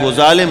کی چاہے وہ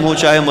ظالم ہو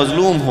چاہے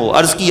مظلوم ہو۔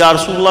 عرض کی یا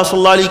رسول اللہ صلی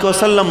اللہ علیہ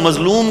وسلم،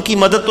 مظلوم کی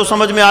مدد تو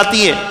سمجھ میں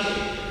آتی ہے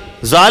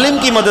ظالم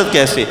کی مدد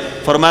کیسے؟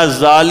 فرمایا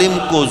ظالم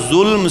کو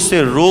ظلم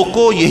سے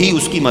روکو، یہی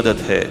اس کی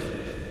مدد ہے۔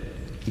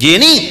 یہ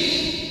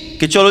نہیں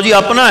کہ چلو جی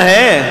اپنا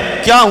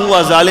ہے، کیا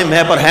ہوا ظالم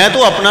ہے پر ہے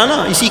تو اپنا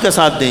نا، اسی کا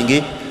ساتھ دیں گے۔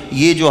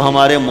 یہ جو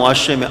ہمارے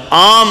معاشرے میں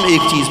عام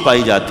ایک چیز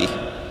پائی جاتی ہے۔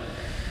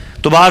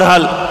 تو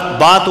بہرحال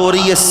بات ہو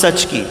رہی ہے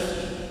سچ کی۔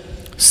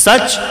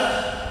 سچ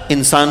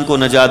انسان کو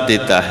نجات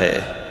دیتا ہے،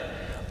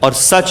 اور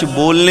سچ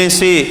بولنے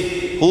سے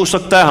ہو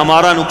سکتا ہے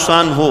ہمارا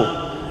نقصان ہو،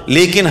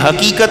 لیکن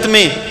حقیقت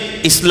میں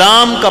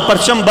اسلام کا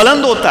پرچم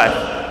بلند ہوتا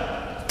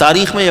ہے۔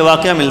 تاریخ میں یہ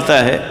واقعہ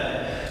ملتا ہے،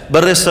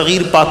 بر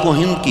صغیر پاک و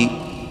ہند کی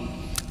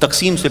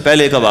تقسیم سے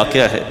پہلے کا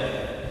واقعہ ہے۔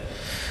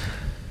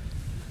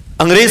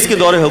 انگریز کے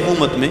دور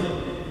حکومت میں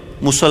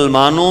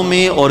مسلمانوں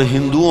میں اور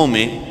ہندوؤں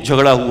میں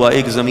جھگڑا ہوا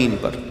ایک زمین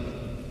پر۔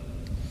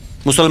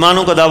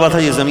 مسلمانوں کا دعویٰ تھا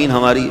یہ زمین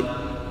ہماری ہے،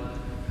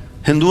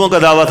 ہندوؤں کا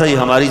دعویٰ تھا یہ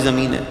ہماری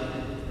زمین ہے۔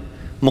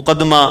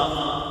 مقدمہ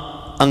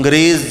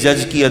انگریز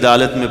جج کی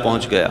عدالت میں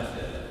پہنچ گیا۔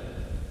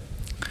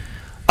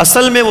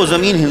 اصل میں وہ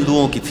زمین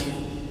ہندوؤں کی تھی،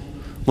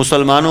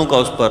 مسلمانوں کا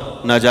اس پر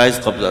ناجائز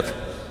قبضہ تھا۔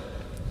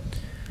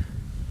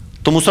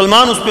 تو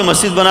مسلمان اس پہ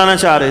مسجد بنانا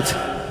چاہ رہے تھے،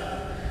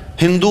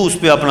 ہندو اس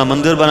پہ اپنا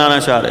مندر بنانا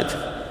چاہ رہے تھے۔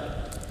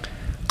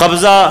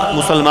 قبضہ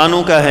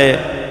مسلمانوں کا ہے،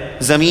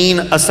 زمین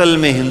اصل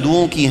میں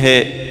ہندوؤں کی ہے۔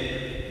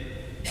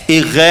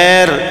 ایک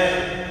غیر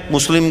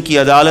مسلم کی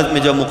عدالت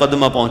میں جب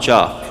مقدمہ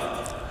پہنچا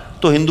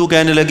تو ہندو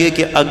کہنے لگے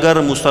کہ اگر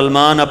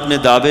مسلمان اپنے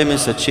دعوے میں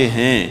سچے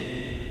ہیں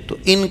تو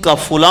ان کا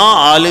فلاں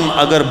عالم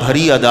اگر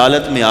بھری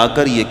عدالت میں آ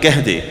کر یہ کہہ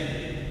دے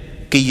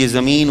کہ یہ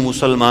زمین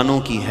مسلمانوں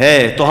کی ہے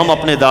تو ہم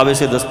اپنے دعوے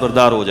سے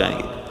دستبردار ہو جائیں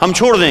گے، ہم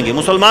چھوڑ دیں گے،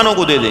 مسلمانوں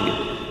کو دے دیں گے،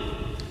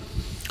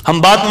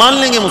 ہم بات مان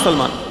لیں گے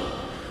مسلمان۔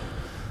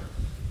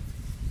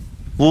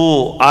 وہ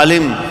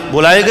عالم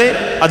بلائے گئے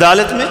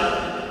عدالت میں،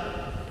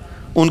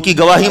 ان کی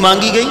گواہی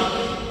مانگی گئی۔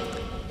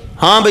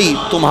 ہاں بھئی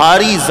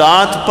تمہاری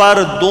ذات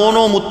پر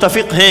دونوں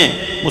متفق ہیں،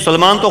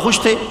 مسلمان تو خوش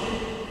تھے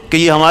کہ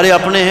یہ ہمارے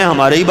اپنے ہیں،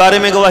 ہمارے ہی بارے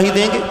میں گواہی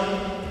دیں گے،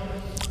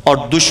 اور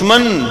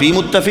دشمن بھی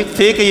متفق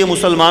تھے کہ یہ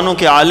مسلمانوں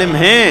کے عالم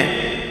ہیں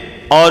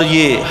اور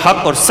یہ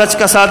حق اور سچ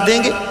کا ساتھ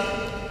دیں گے،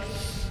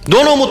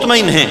 دونوں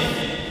مطمئن ہیں۔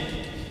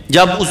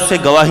 جب اس سے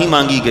گواہی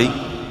مانگی گئی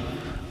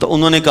تو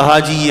انہوں نے کہا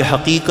جی یہ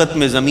حقیقت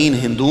میں زمین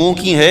ہندوؤں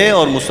کی ہے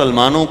اور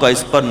مسلمانوں کا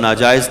اس پر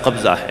ناجائز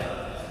قبضہ ہے۔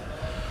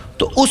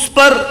 تو اس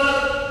پر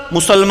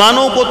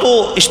مسلمانوں کو تو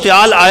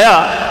اشتعال آیا،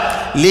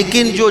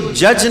 لیکن جو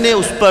جج نے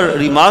اس پر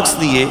ریمارکس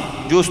دیے،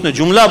 جو اس نے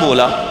جملہ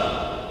بولا،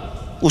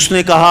 اس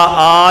نے کہا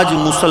آج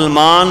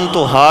مسلمان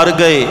تو ہار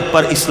گئے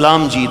پر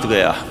اسلام جیت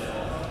گیا۔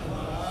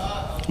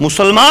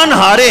 مسلمان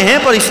ہارے ہیں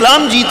پر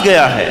اسلام جیت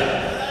گیا ہے۔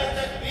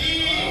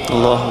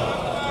 اللہ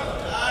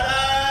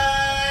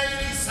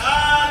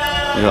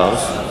یا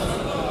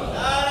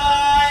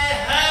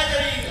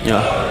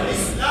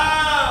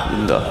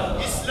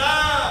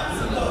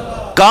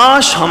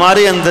کاش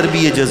ہمارے اندر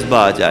بھی یہ جذبہ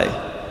آ جائے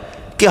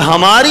کہ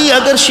ہماری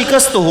اگر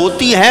شکست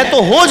ہوتی ہے تو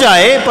ہو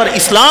جائے پر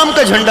اسلام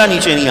کا جھنڈا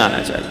نیچے نہیں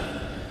آنا چاہیے۔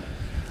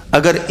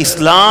 اگر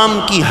اسلام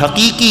کی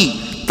حقیقی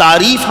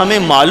تعریف ہمیں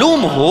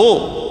معلوم ہو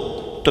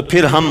تو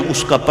پھر ہم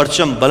اس کا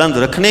پرچم بلند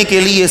رکھنے کے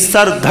لیے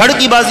سر دھڑ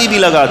کی بازی بھی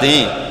لگا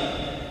دیں،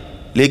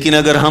 لیکن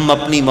اگر ہم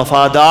اپنی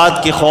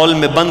مفادات کے خول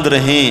میں بند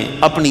رہیں،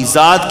 اپنی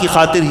ذات کی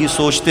خاطر ہی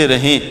سوچتے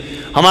رہیں،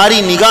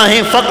 ہماری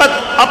نگاہیں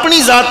فقط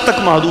اپنی ذات تک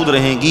محدود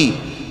رہیں گی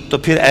تو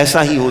پھر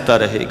ایسا ہی ہوتا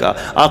رہے گا۔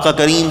 آقا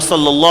کریم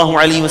صلی اللہ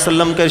علیہ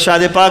وسلم کا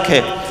ارشاد پاک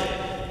ہے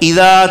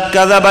اذا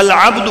کذب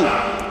العبد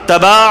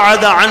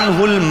تباعد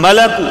عنہ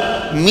الملک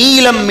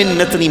میلا من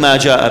نتن ما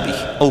جاء به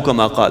او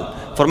کما قال۔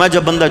 فرمایا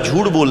جب بندہ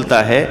جھوٹ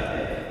بولتا ہے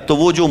تو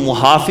وہ جو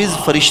محافظ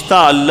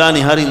فرشتہ اللہ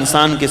نے ہر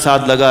انسان کے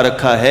ساتھ لگا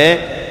رکھا ہے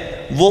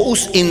وہ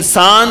اس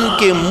انسان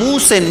کے منہ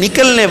سے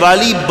نکلنے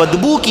والی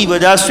بدبو کی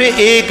وجہ سے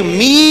 1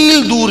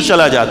 میل دور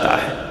چلا جاتا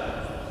ہے۔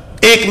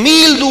 1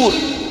 میل دور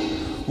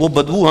وہ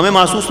بدبو ہمیں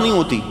محسوس نہیں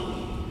ہوتی۔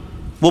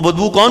 وہ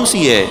بدبو کون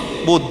سی ہے؟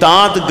 وہ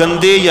دانت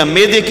گندے یا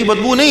معدے کی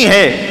بدبو نہیں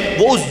ہے،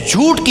 وہ اس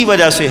جھوٹ کی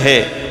وجہ سے ہے،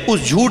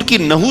 اس جھوٹ کی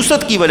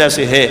نحوست کی وجہ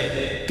سے ہے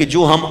کہ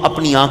جو ہم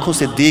اپنی آنکھوں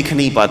سے دیکھ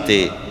نہیں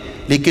پاتے،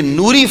 لیکن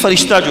نوری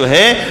فرشتہ جو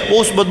ہے وہ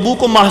اس بدبو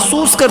کو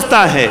محسوس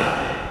کرتا ہے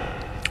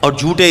اور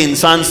جھوٹے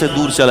انسان سے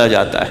دور چلا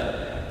جاتا ہے۔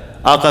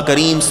 آقا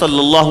کریم صلی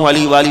اللہ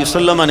علیہ وآلہ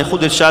وسلم نے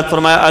خود ارشاد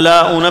فرمایا الا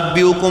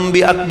انبئکم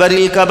باکبر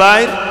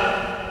الکبائر،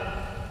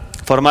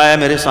 فرمایا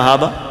میرے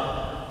صحابہ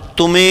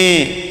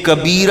تمہیں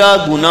کبیرہ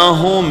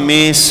گناہوں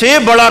میں سے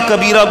بڑا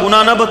کبیرہ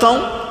گناہ نہ بتاؤں؟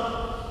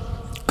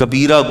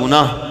 کبیرہ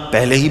گناہ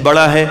پہلے ہی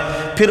بڑا ہے،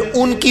 پھر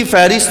ان کی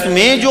فہرست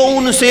میں جو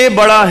ان سے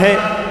بڑا ہے۔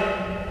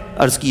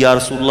 عرض کی یا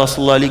رسول اللہ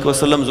صلی اللہ علیہ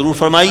وسلم ضرور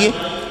فرمائیے،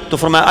 تو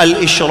فرمایا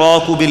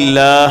الاشراک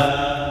باللہ،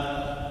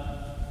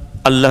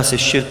 اللہ سے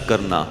شرک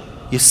کرنا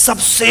یہ سب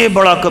سے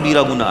بڑا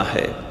کبیرہ گناہ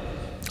ہے۔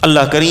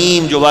 اللہ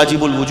کریم جو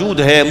واجب الوجود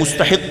ہے،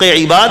 مستحق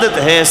عبادت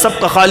ہے، سب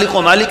کا خالق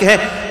و مالک ہے،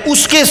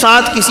 اس کے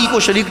ساتھ کسی کو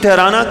شریک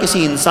ٹھہرانا،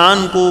 کسی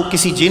انسان کو،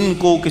 کسی جن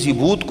کو، کسی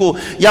بھوت کو،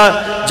 یا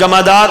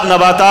جمادات،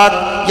 نباتات،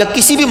 یا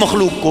کسی بھی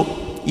مخلوق کو،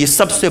 یہ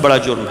سب سے بڑا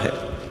جرم ہے۔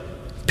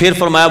 پھر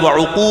فرمایا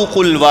وعقوق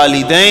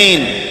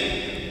الوالدین،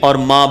 اور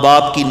ماں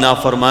باپ کی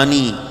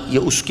نافرمانی یہ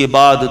اس کے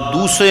بعد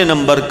دوسرے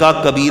نمبر کا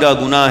کبیرہ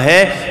گناہ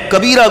ہے،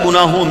 کبیرہ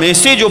گناہوں میں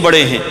سے جو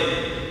بڑے ہیں۔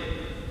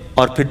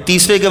 اور پھر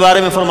تیسرے کے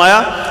بارے میں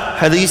فرمایا،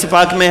 حدیث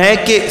پاک میں ہے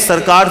کہ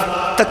سرکار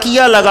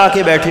تکیہ لگا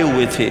کے بیٹھے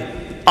ہوئے تھے،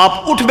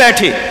 آپ اٹھ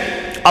بیٹھے،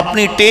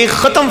 اپنی ٹیک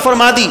ختم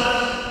فرما دی،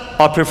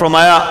 اور پھر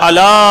فرمایا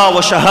الا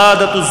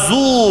وشہادۃ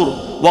الزور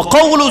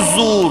وقول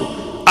الزور،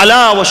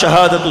 الا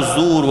وشہادۃ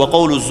الزور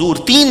وقول الزور،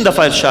 3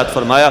 دفعہ ارشاد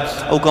فرمایا،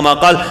 او کما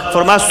قال،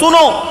 فرمایا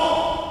سنو،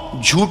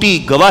 جھوٹی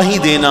گواہی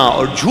دینا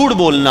اور جھوٹ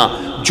بولنا،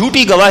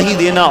 جھوٹی گواہی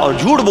دینا اور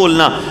جھوٹ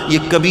بولنا یہ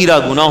کبیرہ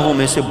گناہوں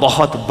میں سے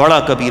بہت بڑا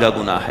کبیرہ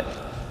گناہ ہے۔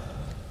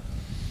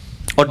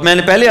 اور میں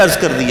نے پہلے عرض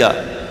کر دیا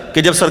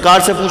کہ جب سرکار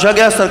سے پوچھا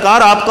گیا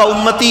سرکار آپ کا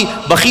امتی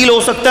بخیل ہو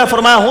سکتا ہے؟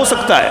 فرمایا ہو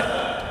سکتا ہے۔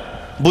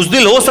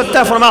 بزدل ہو سکتا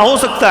ہے؟ فرمایا ہو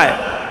سکتا ہے۔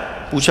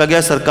 پوچھا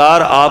گیا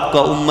سرکار آپ کا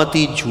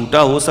امتی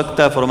جھوٹا ہو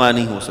سکتا ہے؟ فرمایا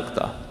نہیں ہو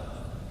سکتا۔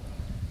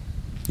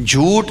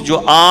 جھوٹ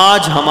جو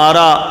آج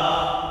ہمارا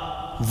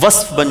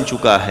وصف بن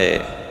چکا ہے،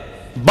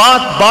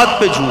 بات بات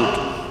پہ جھوٹ،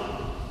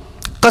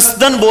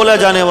 قصدن بولا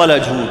جانے والا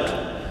جھوٹ،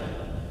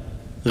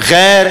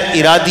 غیر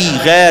ارادی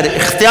غیر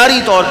اختیاری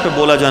طور پہ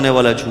بولا جانے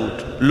والا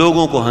جھوٹ،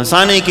 لوگوں کو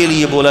ہنسانے کے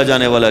لیے بولا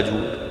جانے والا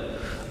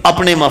جھوٹ،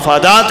 اپنے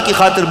مفادات کی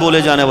خاطر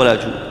بولے جانے والا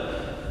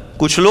جھوٹ۔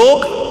 کچھ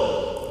لوگ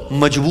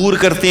مجبور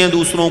کرتے ہیں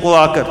دوسروں کو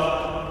آ کر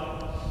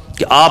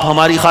کہ آپ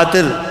ہماری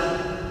خاطر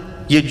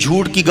یہ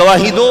جھوٹ کی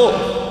گواہی دو،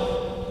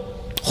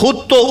 خود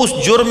تو اس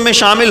جرم میں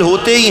شامل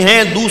ہوتے ہی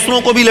ہیں،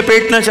 دوسروں کو بھی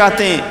لپیٹنا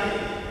چاہتے ہیں۔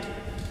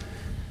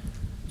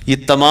 یہ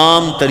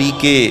تمام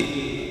طریقے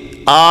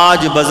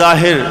آج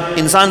بظاہر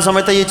انسان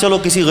سمجھتا ہے یہ چلو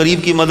کسی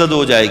غریب کی مدد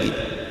ہو جائے گی،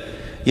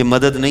 یہ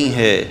مدد نہیں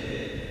ہے،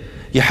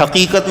 یہ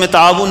حقیقت میں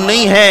تعاون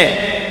نہیں ہے۔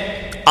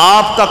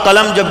 آپ کا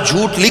قلم جب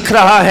جھوٹ لکھ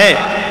رہا ہے،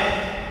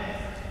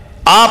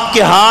 آپ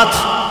کے ہاتھ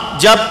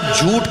جب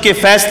جھوٹ کے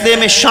فیصلے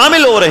میں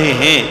شامل ہو رہے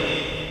ہیں،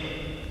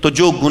 تو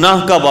جو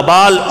گناہ کا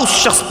وبال اس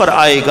شخص پر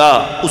آئے گا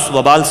اس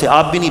وبال سے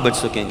آپ بھی نہیں بچ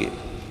سکیں گے۔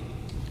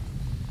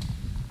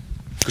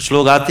 کچھ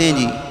لوگ آتے ہیں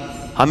جی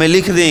ہمیں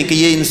لکھ دیں کہ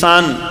یہ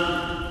انسان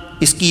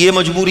اس کی یہ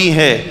مجبوری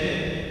ہے،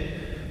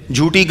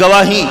 جھوٹی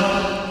گواہی،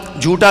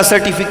 جھوٹا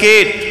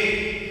سرٹیفکیٹ،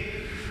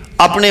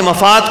 اپنے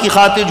مفاد کی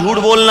خاطر جھوٹ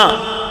بولنا،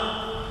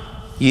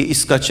 یہ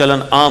اس کا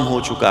چلن عام ہو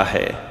چکا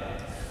ہے۔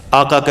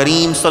 آقا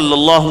کریم صلی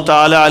اللہ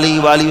تعالی علیہ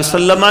وآلہ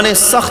وسلم نے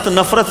سخت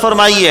نفرت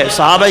فرمائی ہے۔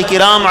 صحابہ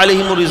کرام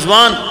علیہم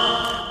الرضوان،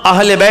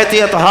 اہل بیت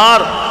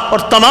اطہار اور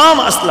تمام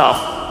اسلاف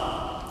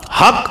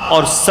حق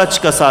اور سچ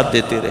کا ساتھ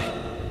دیتے رہے۔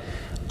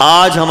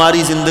 آج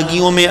ہماری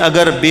زندگیوں میں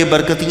اگر بے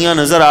برکتیاں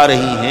نظر آ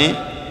رہی ہیں،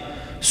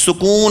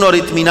 سکون اور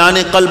اطمینان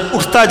قلب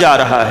اٹھتا جا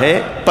رہا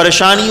ہے،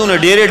 پریشانیوں نے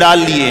ڈیرے ڈال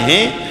لیے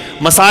ہیں،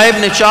 مصائب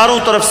نے چاروں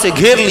طرف سے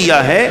گھیر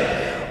لیا ہے،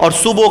 اور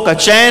صبح کا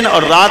چین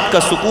اور رات کا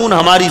سکون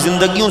ہماری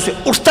زندگیوں سے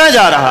اٹھتا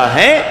جا رہا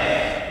ہے،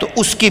 تو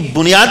اس کی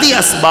بنیادی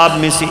اسباب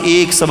میں سے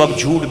ایک سبب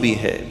جھوٹ بھی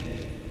ہے،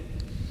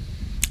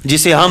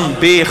 جسے ہم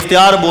بے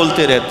اختیار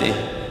بولتے رہتے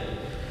ہیں،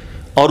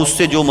 اور اس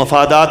سے جو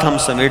مفادات ہم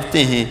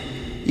سمیٹتے ہیں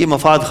یہ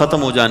مفاد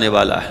ختم ہو جانے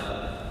والا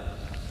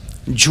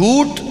ہے۔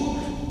 جھوٹ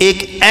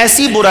ایک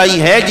ایسی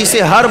برائی ہے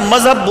جسے ہر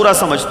مذہب برا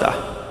سمجھتا ہے۔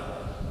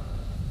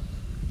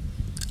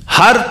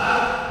 ہر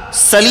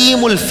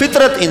سلیم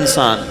الفطرت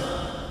انسان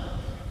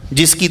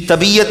جس کی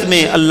طبیعت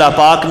میں اللہ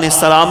پاک نے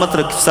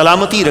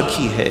سلامتی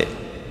رکھی ہے،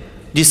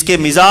 جس کے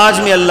مزاج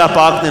میں اللہ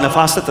پاک نے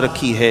نفاست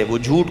رکھی ہے، وہ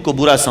جھوٹ کو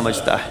برا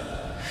سمجھتا ہے۔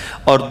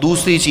 اور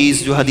دوسری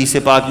چیز جو حدیث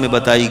پاک میں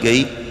بتائی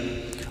گئی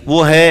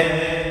وہ ہے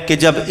کہ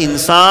جب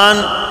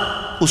انسان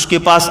اس کے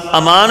پاس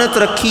امانت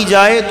رکھی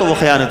جائے تو وہ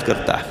خیانت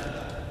کرتا ہے۔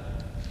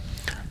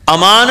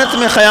 امانت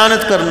میں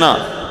خیانت کرنا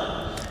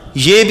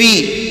یہ بھی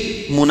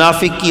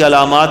منافق کی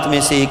علامات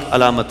میں سے ایک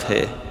علامت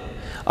ہے۔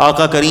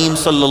 آقا کریم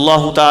صلی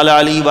اللہ تعالی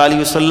علیہ وآلہ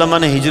وسلم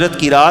نے ہجرت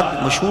کی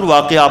رات، مشہور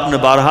واقعہ آپ نے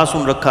بارہا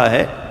سن رکھا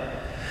ہے،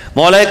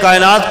 مولا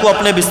کائنات کو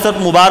اپنے بستر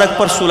مبارک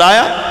پر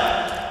سلایا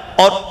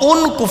اور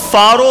ان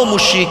کفار و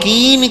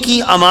مشرکین کی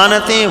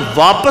امانتیں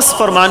واپس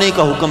فرمانے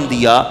کا حکم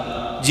دیا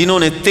جنہوں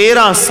نے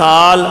 13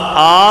 سال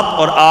آپ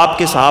اور آپ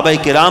کے صحابہ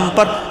کرام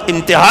پر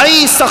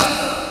انتہائی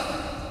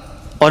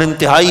سخت اور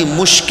انتہائی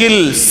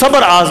مشکل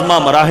صبر آزما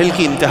مراحل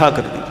کی انتہا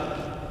کر دی۔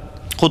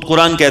 خود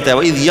قرآن کہتا ہے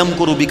وَإِذْ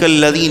يَمْكُرُ بِكَ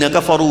الَّذِينَ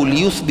كَفَرُوا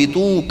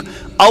لِيُثْبِتُوكَ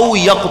أَوْ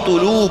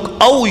يَقْتُلُوكَ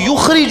أَوْ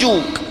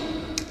يُخْرِجُوكَ۔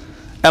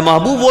 اے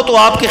محبوب وہ تو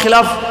آپ کے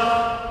خلاف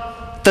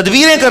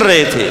تدبیریں کر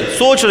رہے تھے،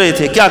 سوچ رہے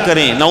تھے کیا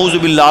کریں، نعوذ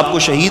باللہ آپ کو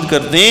شہید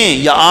کر دیں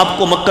یا آپ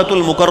کو مکہ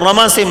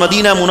المکرمہ سے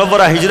مدینہ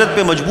منورہ ہجرت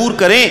پہ مجبور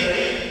کریں،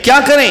 کیا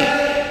کریں؟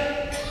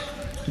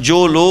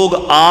 جو لوگ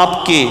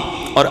آپ کے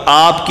اور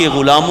آپ کے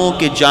غلاموں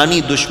کے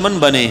جانی دشمن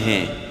بنے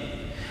ہیں،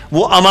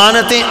 وہ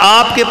امانتیں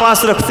آپ کے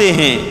پاس رکھتے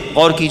ہیں،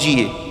 غور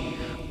کیجئے،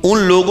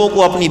 ان لوگوں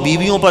کو اپنی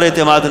بیویوں پر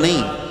اعتماد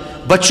نہیں،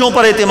 بچوں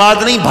پر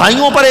اعتماد نہیں،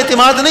 بھائیوں پر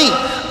اعتماد نہیں،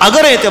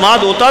 اگر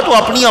اعتماد ہوتا تو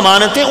اپنی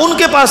امانتیں ان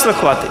کے پاس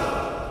رکھواتے۔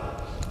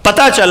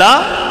 پتہ چلا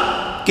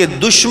کہ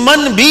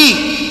دشمن بھی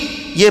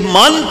یہ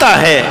مانتا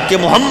ہے کہ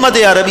محمد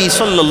عربی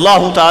صلی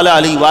اللہ تعالی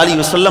علیہ وآلہ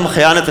وسلم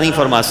خیانت نہیں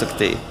فرما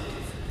سکتے۔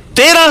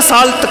 13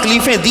 سال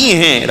تکلیفیں دی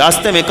ہیں،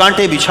 راستے میں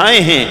کانٹے بچھائے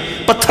ہیں،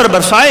 پتھر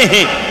برسائے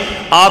ہیں،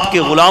 آپ کے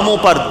غلاموں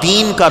پر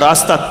دین کا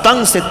راستہ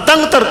تنگ سے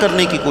تنگ تر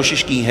کرنے کی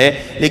کوشش کی ہے،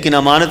 لیکن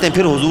امانتیں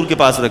پھر حضور کے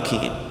پاس رکھی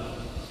ہیں۔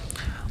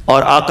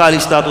 اور آقا علیہ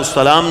الصلوۃ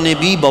والسلام نے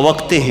بھی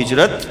بوقت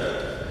ہجرت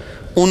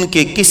ان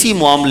کے کسی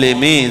معاملے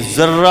میں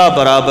ذرہ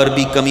برابر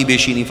بھی کمی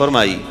بیشی نہیں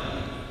فرمائی۔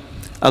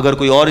 اگر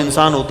کوئی اور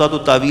انسان ہوتا تو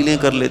تعویلیں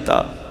کر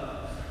لیتا،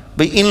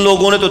 بھئی ان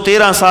لوگوں نے تو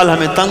 13 سال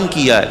ہمیں تنگ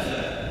کیا ہے،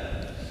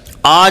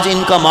 آج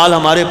ان کا مال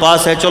ہمارے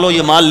پاس ہے، چلو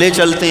یہ مال لے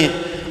چلتے ہیں،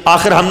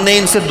 آخر ہم نے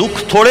ان سے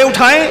دکھ تھوڑے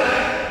اٹھائے،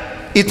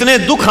 اتنے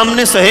دکھ ہم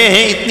نے سہے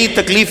ہیں، اتنی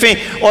تکلیفیں،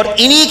 اور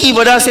انہی کی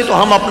وجہ سے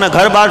تو ہم اپنا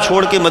گھر بار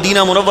چھوڑ کے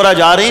مدینہ منورہ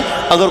جا رہے ہیں۔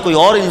 اگر کوئی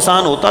اور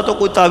انسان ہوتا تو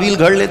کوئی تعویل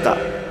گھڑ لیتا،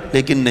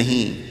 لیکن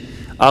نہیں،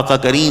 آقا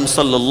کریم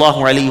صلی اللہ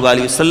علیہ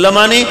وآلہ وسلم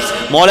نے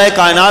مولا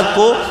کائنات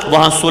کو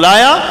وہاں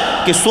سلایا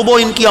کہ صبح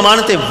ان کی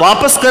امانتیں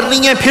واپس کرنی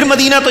ہیں، پھر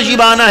مدینہ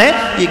تشریف آنا ہے۔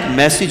 یہ ایک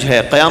میسج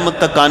ہے قیامت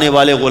تک آنے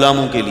والے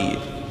غلاموں کے لیے،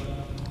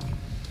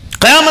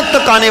 قیامت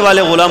تک آنے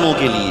والے غلاموں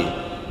کے لیے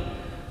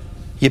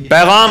یہ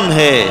پیغام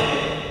ہے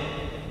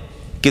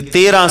کہ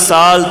 13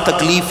 سال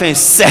تکلیفیں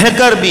سہ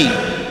کر بھی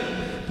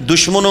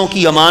دشمنوں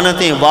کی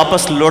امانتیں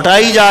واپس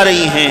لوٹائی جا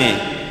رہی ہیں۔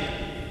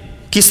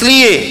 کس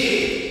لیے؟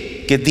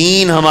 کہ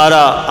دین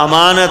ہمارا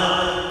امانت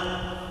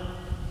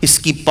اس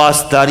کی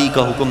پاسداری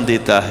کا حکم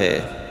دیتا ہے،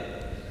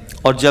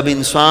 اور جب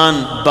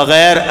انسان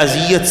بغیر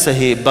اذیت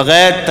سہے،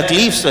 بغیر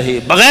تکلیف سہے،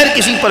 بغیر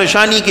کسی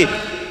پریشانی کے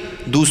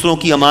دوسروں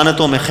کی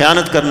امانتوں میں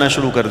خیانت کرنا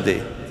شروع کر دے،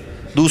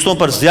 دوسروں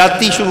پر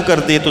زیادتی شروع کر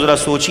دے، تو ذرا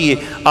سوچئے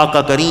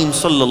آقا کریم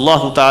صلی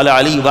اللہ تعالی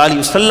علیہ وآلہ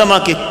وسلم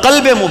کے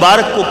قلب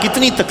مبارک کو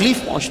کتنی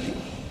تکلیف پہنچتی۔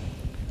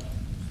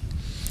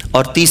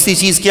 اور تیسری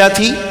چیز کیا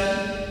تھی؟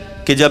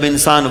 کہ جب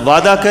انسان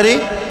وعدہ کرے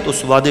تو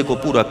اس وعدے کو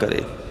پورا کرے۔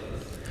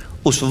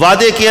 اس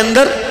وعدے کے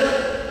اندر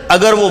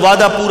اگر وہ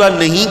وعدہ پورا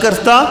نہیں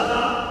کرتا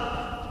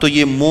تو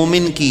یہ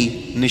مومن کی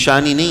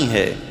نشانی نہیں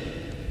ہے۔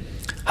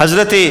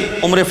 حضرت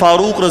عمر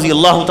فاروق رضی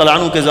اللہ تعالیٰ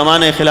عنہ کے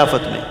زمانے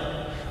خلافت میں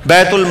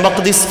بیت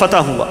المقدس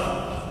فتح ہوا،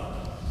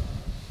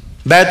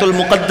 بیت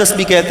المقدس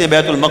بھی کہتے ہیں،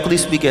 بیت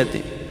المقدس بھی کہتے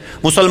ہیں،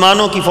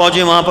 مسلمانوں کی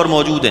فوجیں وہاں پر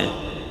موجود ہیں،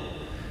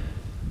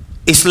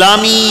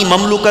 اسلامی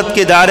مملکت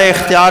کے دائرہ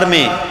اختیار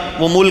میں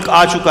وہ ملک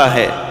آ چکا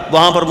ہے،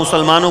 وہاں پر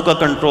مسلمانوں کا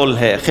کنٹرول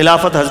ہے،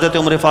 خلافت حضرت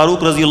عمر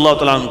فاروق رضی اللہ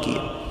تعالیٰ عنہ کی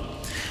ہے۔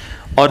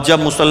 اور جب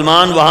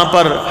مسلمان وہاں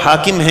پر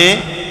حاکم ہیں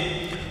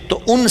تو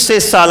ان سے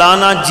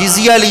سالانہ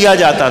جزیہ لیا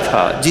جاتا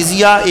تھا۔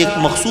 جزیہ ایک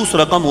مخصوص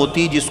رقم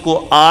ہوتی جس کو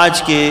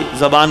آج کے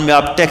زبان میں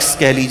آپ ٹیکس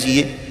کہہ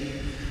لیجئے۔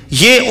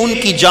 یہ ان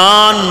کی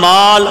جان،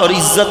 مال اور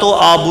عزت و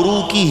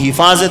آبرو کی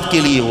حفاظت کے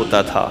لیے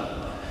ہوتا تھا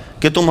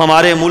کہ تم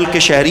ہمارے ملک کے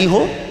شہری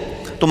ہو،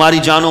 تمہاری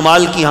جان و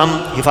مال کی ہم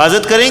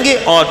حفاظت کریں گے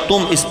اور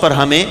تم اس پر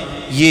ہمیں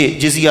یہ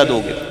جزیہ دو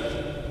گے۔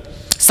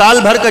 سال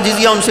بھر کا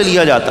جزیہ ان سے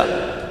لیا جاتا۔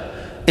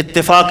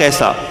 اتفاق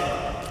ایسا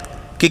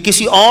کہ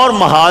کسی اور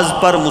محاذ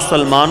پر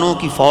مسلمانوں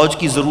کی فوج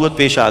کی ضرورت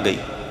پیش آ گئی۔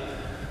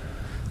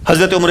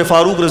 حضرت عمر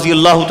فاروق رضی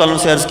اللہ تعالیٰ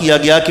عنہ سے عرض کیا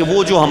گیا کہ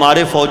وہ جو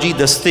ہمارے فوجی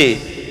دستے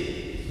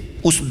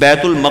اس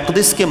بیت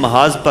المقدس کے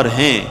محاذ پر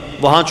ہیں،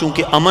 وہاں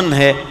چونکہ امن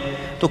ہے،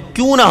 تو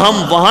کیوں نہ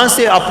ہم وہاں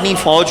سے اپنی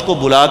فوج کو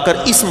بلا کر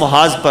اس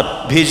محاذ پر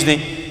بھیج دیں۔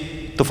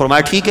 تو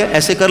فرمایا ٹھیک ہے،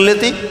 ایسے کر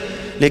لیتے ہیں،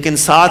 لیکن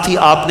ساتھ ہی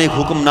آپ نے ایک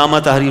حکم نامہ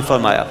تحریر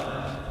فرمایا۔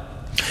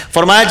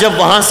 فرمایا جب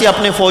وہاں سے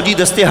اپنے فوجی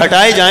دستے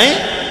ہٹائے جائیں،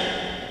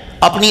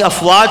 اپنی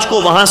افواج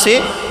کو وہاں سے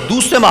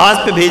دوسرے محاذ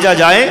پہ بھیجا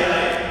جائے،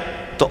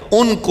 تو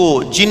ان کو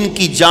جن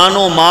کی جان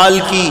و مال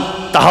کی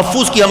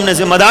تحفظ کی ہم نے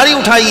ذمہ داری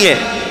اٹھائی ہے،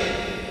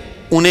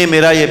 انہیں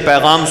میرا یہ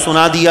پیغام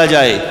سنا دیا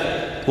جائے۔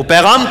 وہ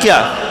پیغام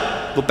کیا؟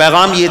 وہ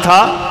پیغام یہ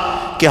تھا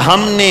کہ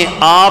ہم نے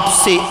آپ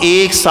سے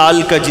 1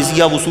 سال کا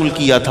جزیہ وصول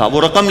کیا تھا،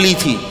 وہ رقم لی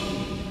تھی،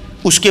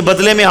 اس کے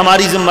بدلے میں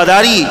ہماری ذمہ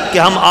داری کہ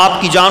ہم آپ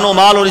کی جان و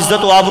مال اور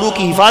عزت و آبرو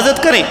کی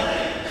حفاظت کریں،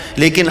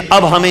 لیکن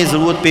اب ہمیں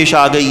ضرورت پیش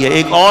آ گئی ہے،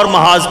 ایک اور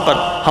محاذ پر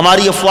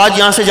ہماری افواج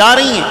یہاں سے جا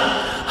رہی ہیں،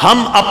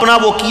 ہم اپنا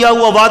وہ کیا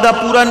ہوا وعدہ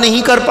پورا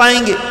نہیں کر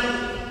پائیں گے،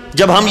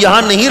 جب ہم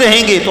یہاں نہیں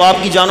رہیں گے تو آپ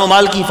کی جان و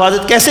مال کی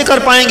حفاظت کیسے کر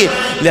پائیں گے؟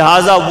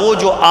 لہٰذا وہ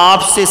جو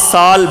آپ سے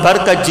سال بھر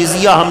کا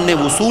جزیہ ہم نے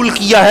وصول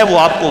کیا ہے وہ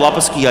آپ کو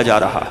واپس کیا جا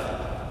رہا ہے۔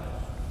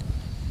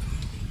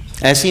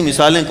 ایسی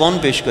مثالیں کون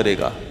پیش کرے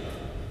گا؟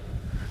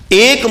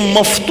 ایک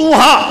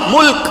مفتوحہ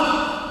ملک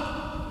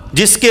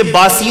جس کے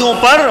باسیوں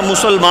پر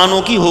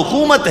مسلمانوں کی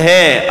حکومت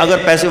ہے، اگر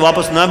پیسے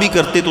واپس نہ بھی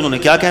کرتے تو انہوں نے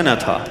کیا کہنا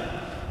تھا؟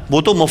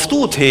 وہ تو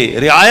مفتوح تھے،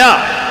 رعایا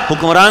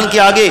حکمران کے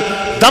آگے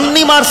دم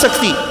نہیں مار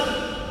سکتی،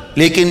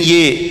 لیکن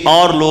یہ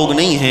اور لوگ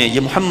نہیں ہیں،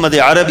 یہ محمد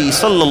عربی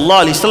صلی اللہ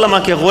علیہ وسلم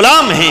کے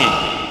غلام ہیں،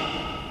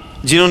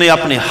 جنہوں نے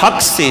اپنے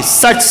حق سے،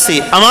 سچ سے،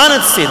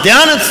 امانت سے،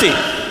 دیانت سے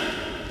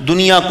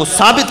دنیا کو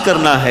ثابت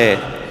کرنا ہے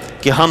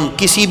کہ ہم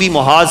کسی بھی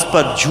محاذ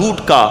پر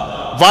جھوٹ کا،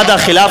 وعدہ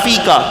خلافی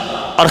کا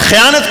اور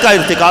خیانت کا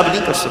ارتکاب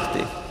نہیں کر سکتے۔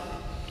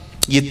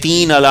 یہ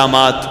 3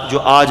 علامات جو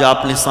آج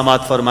آپ نے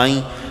سماعت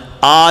فرمائیں،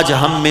 آج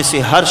ہم میں سے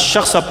ہر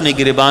شخص اپنے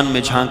گریبان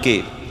میں جھانکے،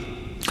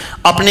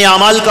 اپنے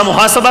اعمال کا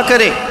محاسبہ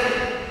کرے،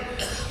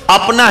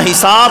 اپنا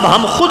حساب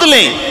ہم خود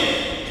لیں،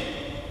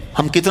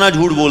 ہم کتنا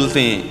جھوٹ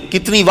بولتے ہیں،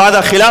 کتنی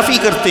وعدہ خلافی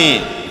کرتے ہیں۔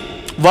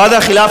 وعدہ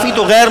خلافی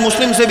تو غیر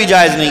مسلم سے بھی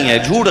جائز نہیں ہے،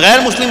 جھوٹ غیر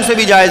مسلم سے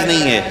بھی جائز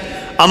نہیں ہے،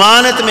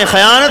 امانت میں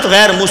خیانت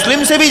غیر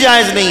مسلم سے بھی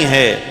جائز نہیں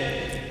ہے،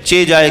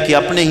 چہ جائے کہ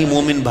اپنے ہی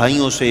مومن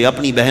بھائیوں سے،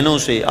 اپنی بہنوں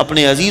سے،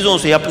 اپنے عزیزوں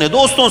سے، اپنے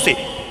دوستوں سے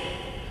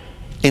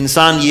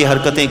انسان یہ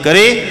حرکتیں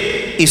کرے،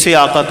 اسے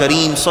آقا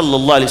کریم صلی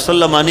اللہ علیہ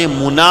وسلم نے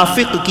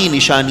منافق کی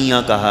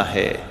نشانیاں کہا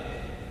ہے۔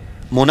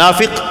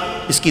 منافق،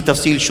 اس کی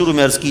تفصیل شروع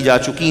میں عرض کی جا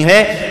چکی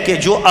ہے کہ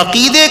جو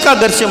عقیدے کا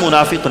گرچہ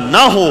منافق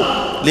نہ ہو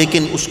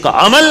لیکن اس کا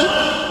عمل،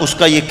 اس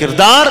کا یہ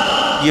کردار،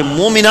 یہ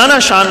مومنانہ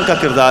شان کا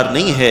کردار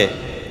نہیں ہے،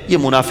 یہ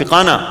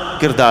منافقانہ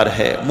کردار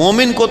ہے۔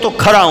 مومن کو تو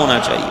کھڑا ہونا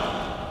چاہیے،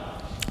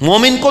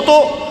 مومن کو تو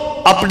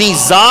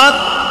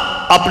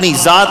اپنی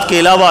ذات کے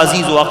علاوہ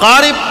عزیز و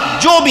اقارب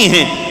جو بھی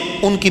ہیں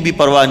ان کی بھی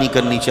پرواہ نہیں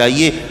کرنی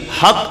چاہیے،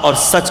 حق اور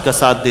سچ کا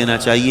ساتھ دینا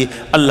چاہیے۔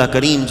 اللہ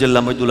کریم جل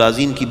مجد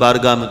العظیم کی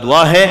بارگاہ میں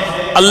دعا ہے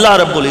اللہ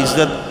رب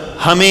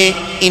العزت ہمیں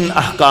ان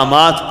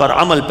احکامات پر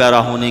عمل پیرا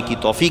ہونے کی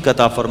توفیق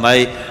عطا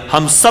فرمائے،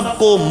 ہم سب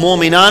کو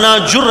مومنانہ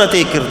جرأت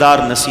کردار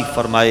نصیب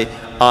فرمائے۔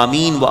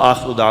 آمین۔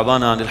 وآخر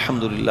دعوانا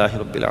الحمدللہ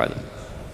رب العالمین۔